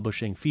internship in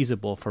publishing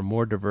feasible for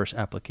more diverse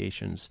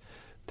applications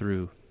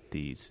through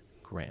these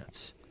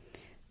grants.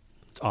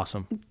 It's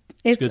awesome.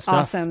 It's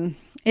awesome.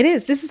 It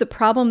is. This is a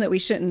problem that we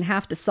shouldn't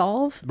have to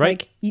solve.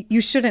 Right. Like,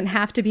 you shouldn't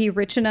have to be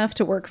rich enough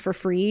to work for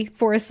free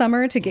for a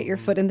summer to get your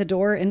foot in the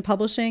door in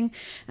publishing.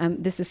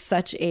 This is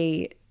such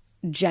a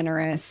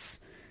generous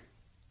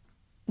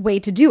way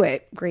to do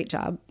it. Great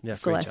job,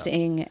 Celeste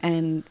Ng,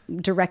 and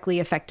directly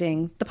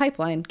affecting the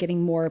pipeline,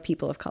 getting more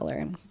people of color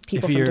and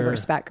people from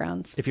diverse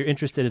backgrounds. If you're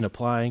interested in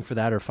applying for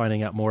that or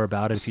finding out more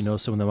about it, if you know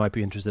someone that might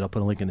be interested, I'll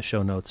put a link in the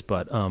show notes.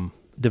 But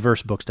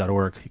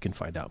diversebooks.org, you can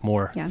find out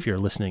more if you're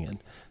listening and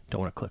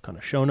don't want to click on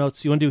the show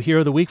notes. You want to do Hero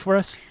of the Week for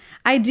us?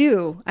 I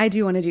do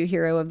want to do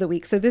Hero of the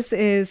Week. So this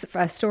is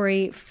a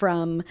story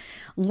from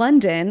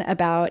London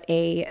about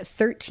a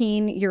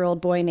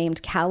 13-year-old boy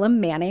named Callum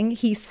Manning.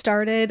 He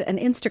started an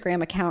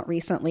Instagram account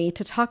recently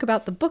to talk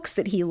about the books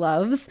that he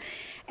loves,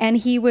 and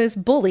he was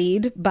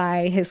bullied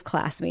by his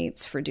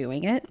classmates for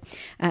doing it.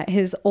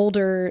 His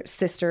older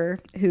sister,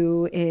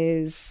 who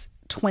is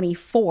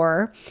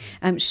 24,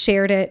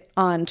 shared it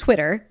on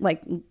Twitter.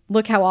 Like,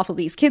 look how awful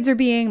these kids are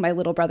being. My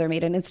little brother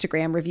made an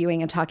Instagram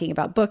reviewing and talking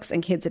about books,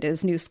 and kids at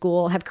his new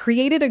school have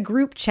created a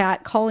group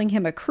chat calling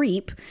him a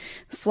creep,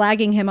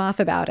 slagging him off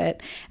about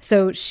it.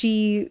 So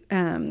she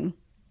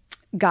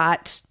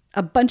got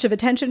a bunch of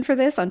attention for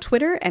this on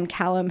Twitter, and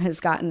Callum has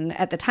gotten,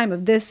 at the time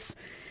of this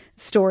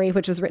story,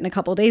 which was written a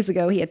couple of days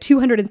ago, he had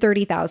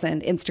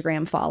 230,000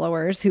 Instagram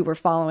followers who were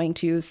following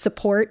to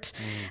support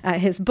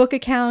his book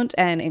account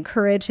and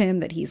encourage him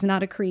that he's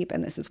not a creep.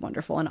 And this is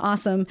wonderful and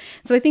awesome.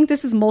 So I think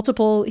this is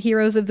multiple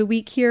Heroes of the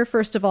Week here.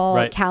 First of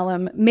all,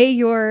 Callum, may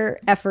your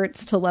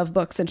efforts to love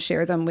books and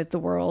share them with the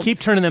world keep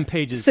turning them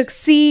pages.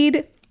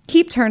 Succeed.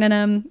 Keep turning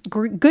them.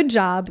 Good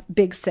job,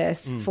 big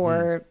sis,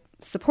 for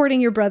supporting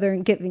your brother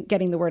and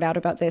getting the word out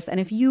about this. And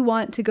if you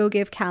want to go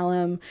give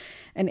Callum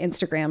an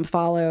Instagram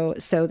follow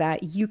so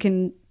that you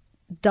can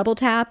double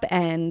tap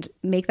and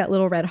make that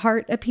little red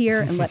heart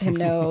appear and let him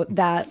know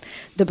that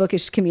the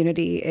bookish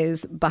community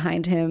is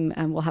behind him,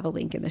 and we'll have a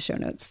link in the show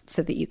notes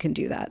so that you can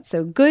do that.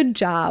 So good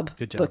job.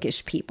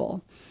 Bookish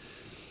people.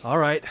 All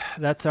right.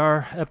 That's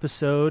our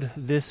episode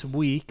this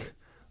week.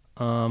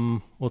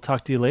 We'll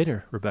talk to you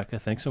later, Rebecca.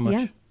 Thanks so much.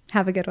 Yeah.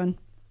 Have a good one.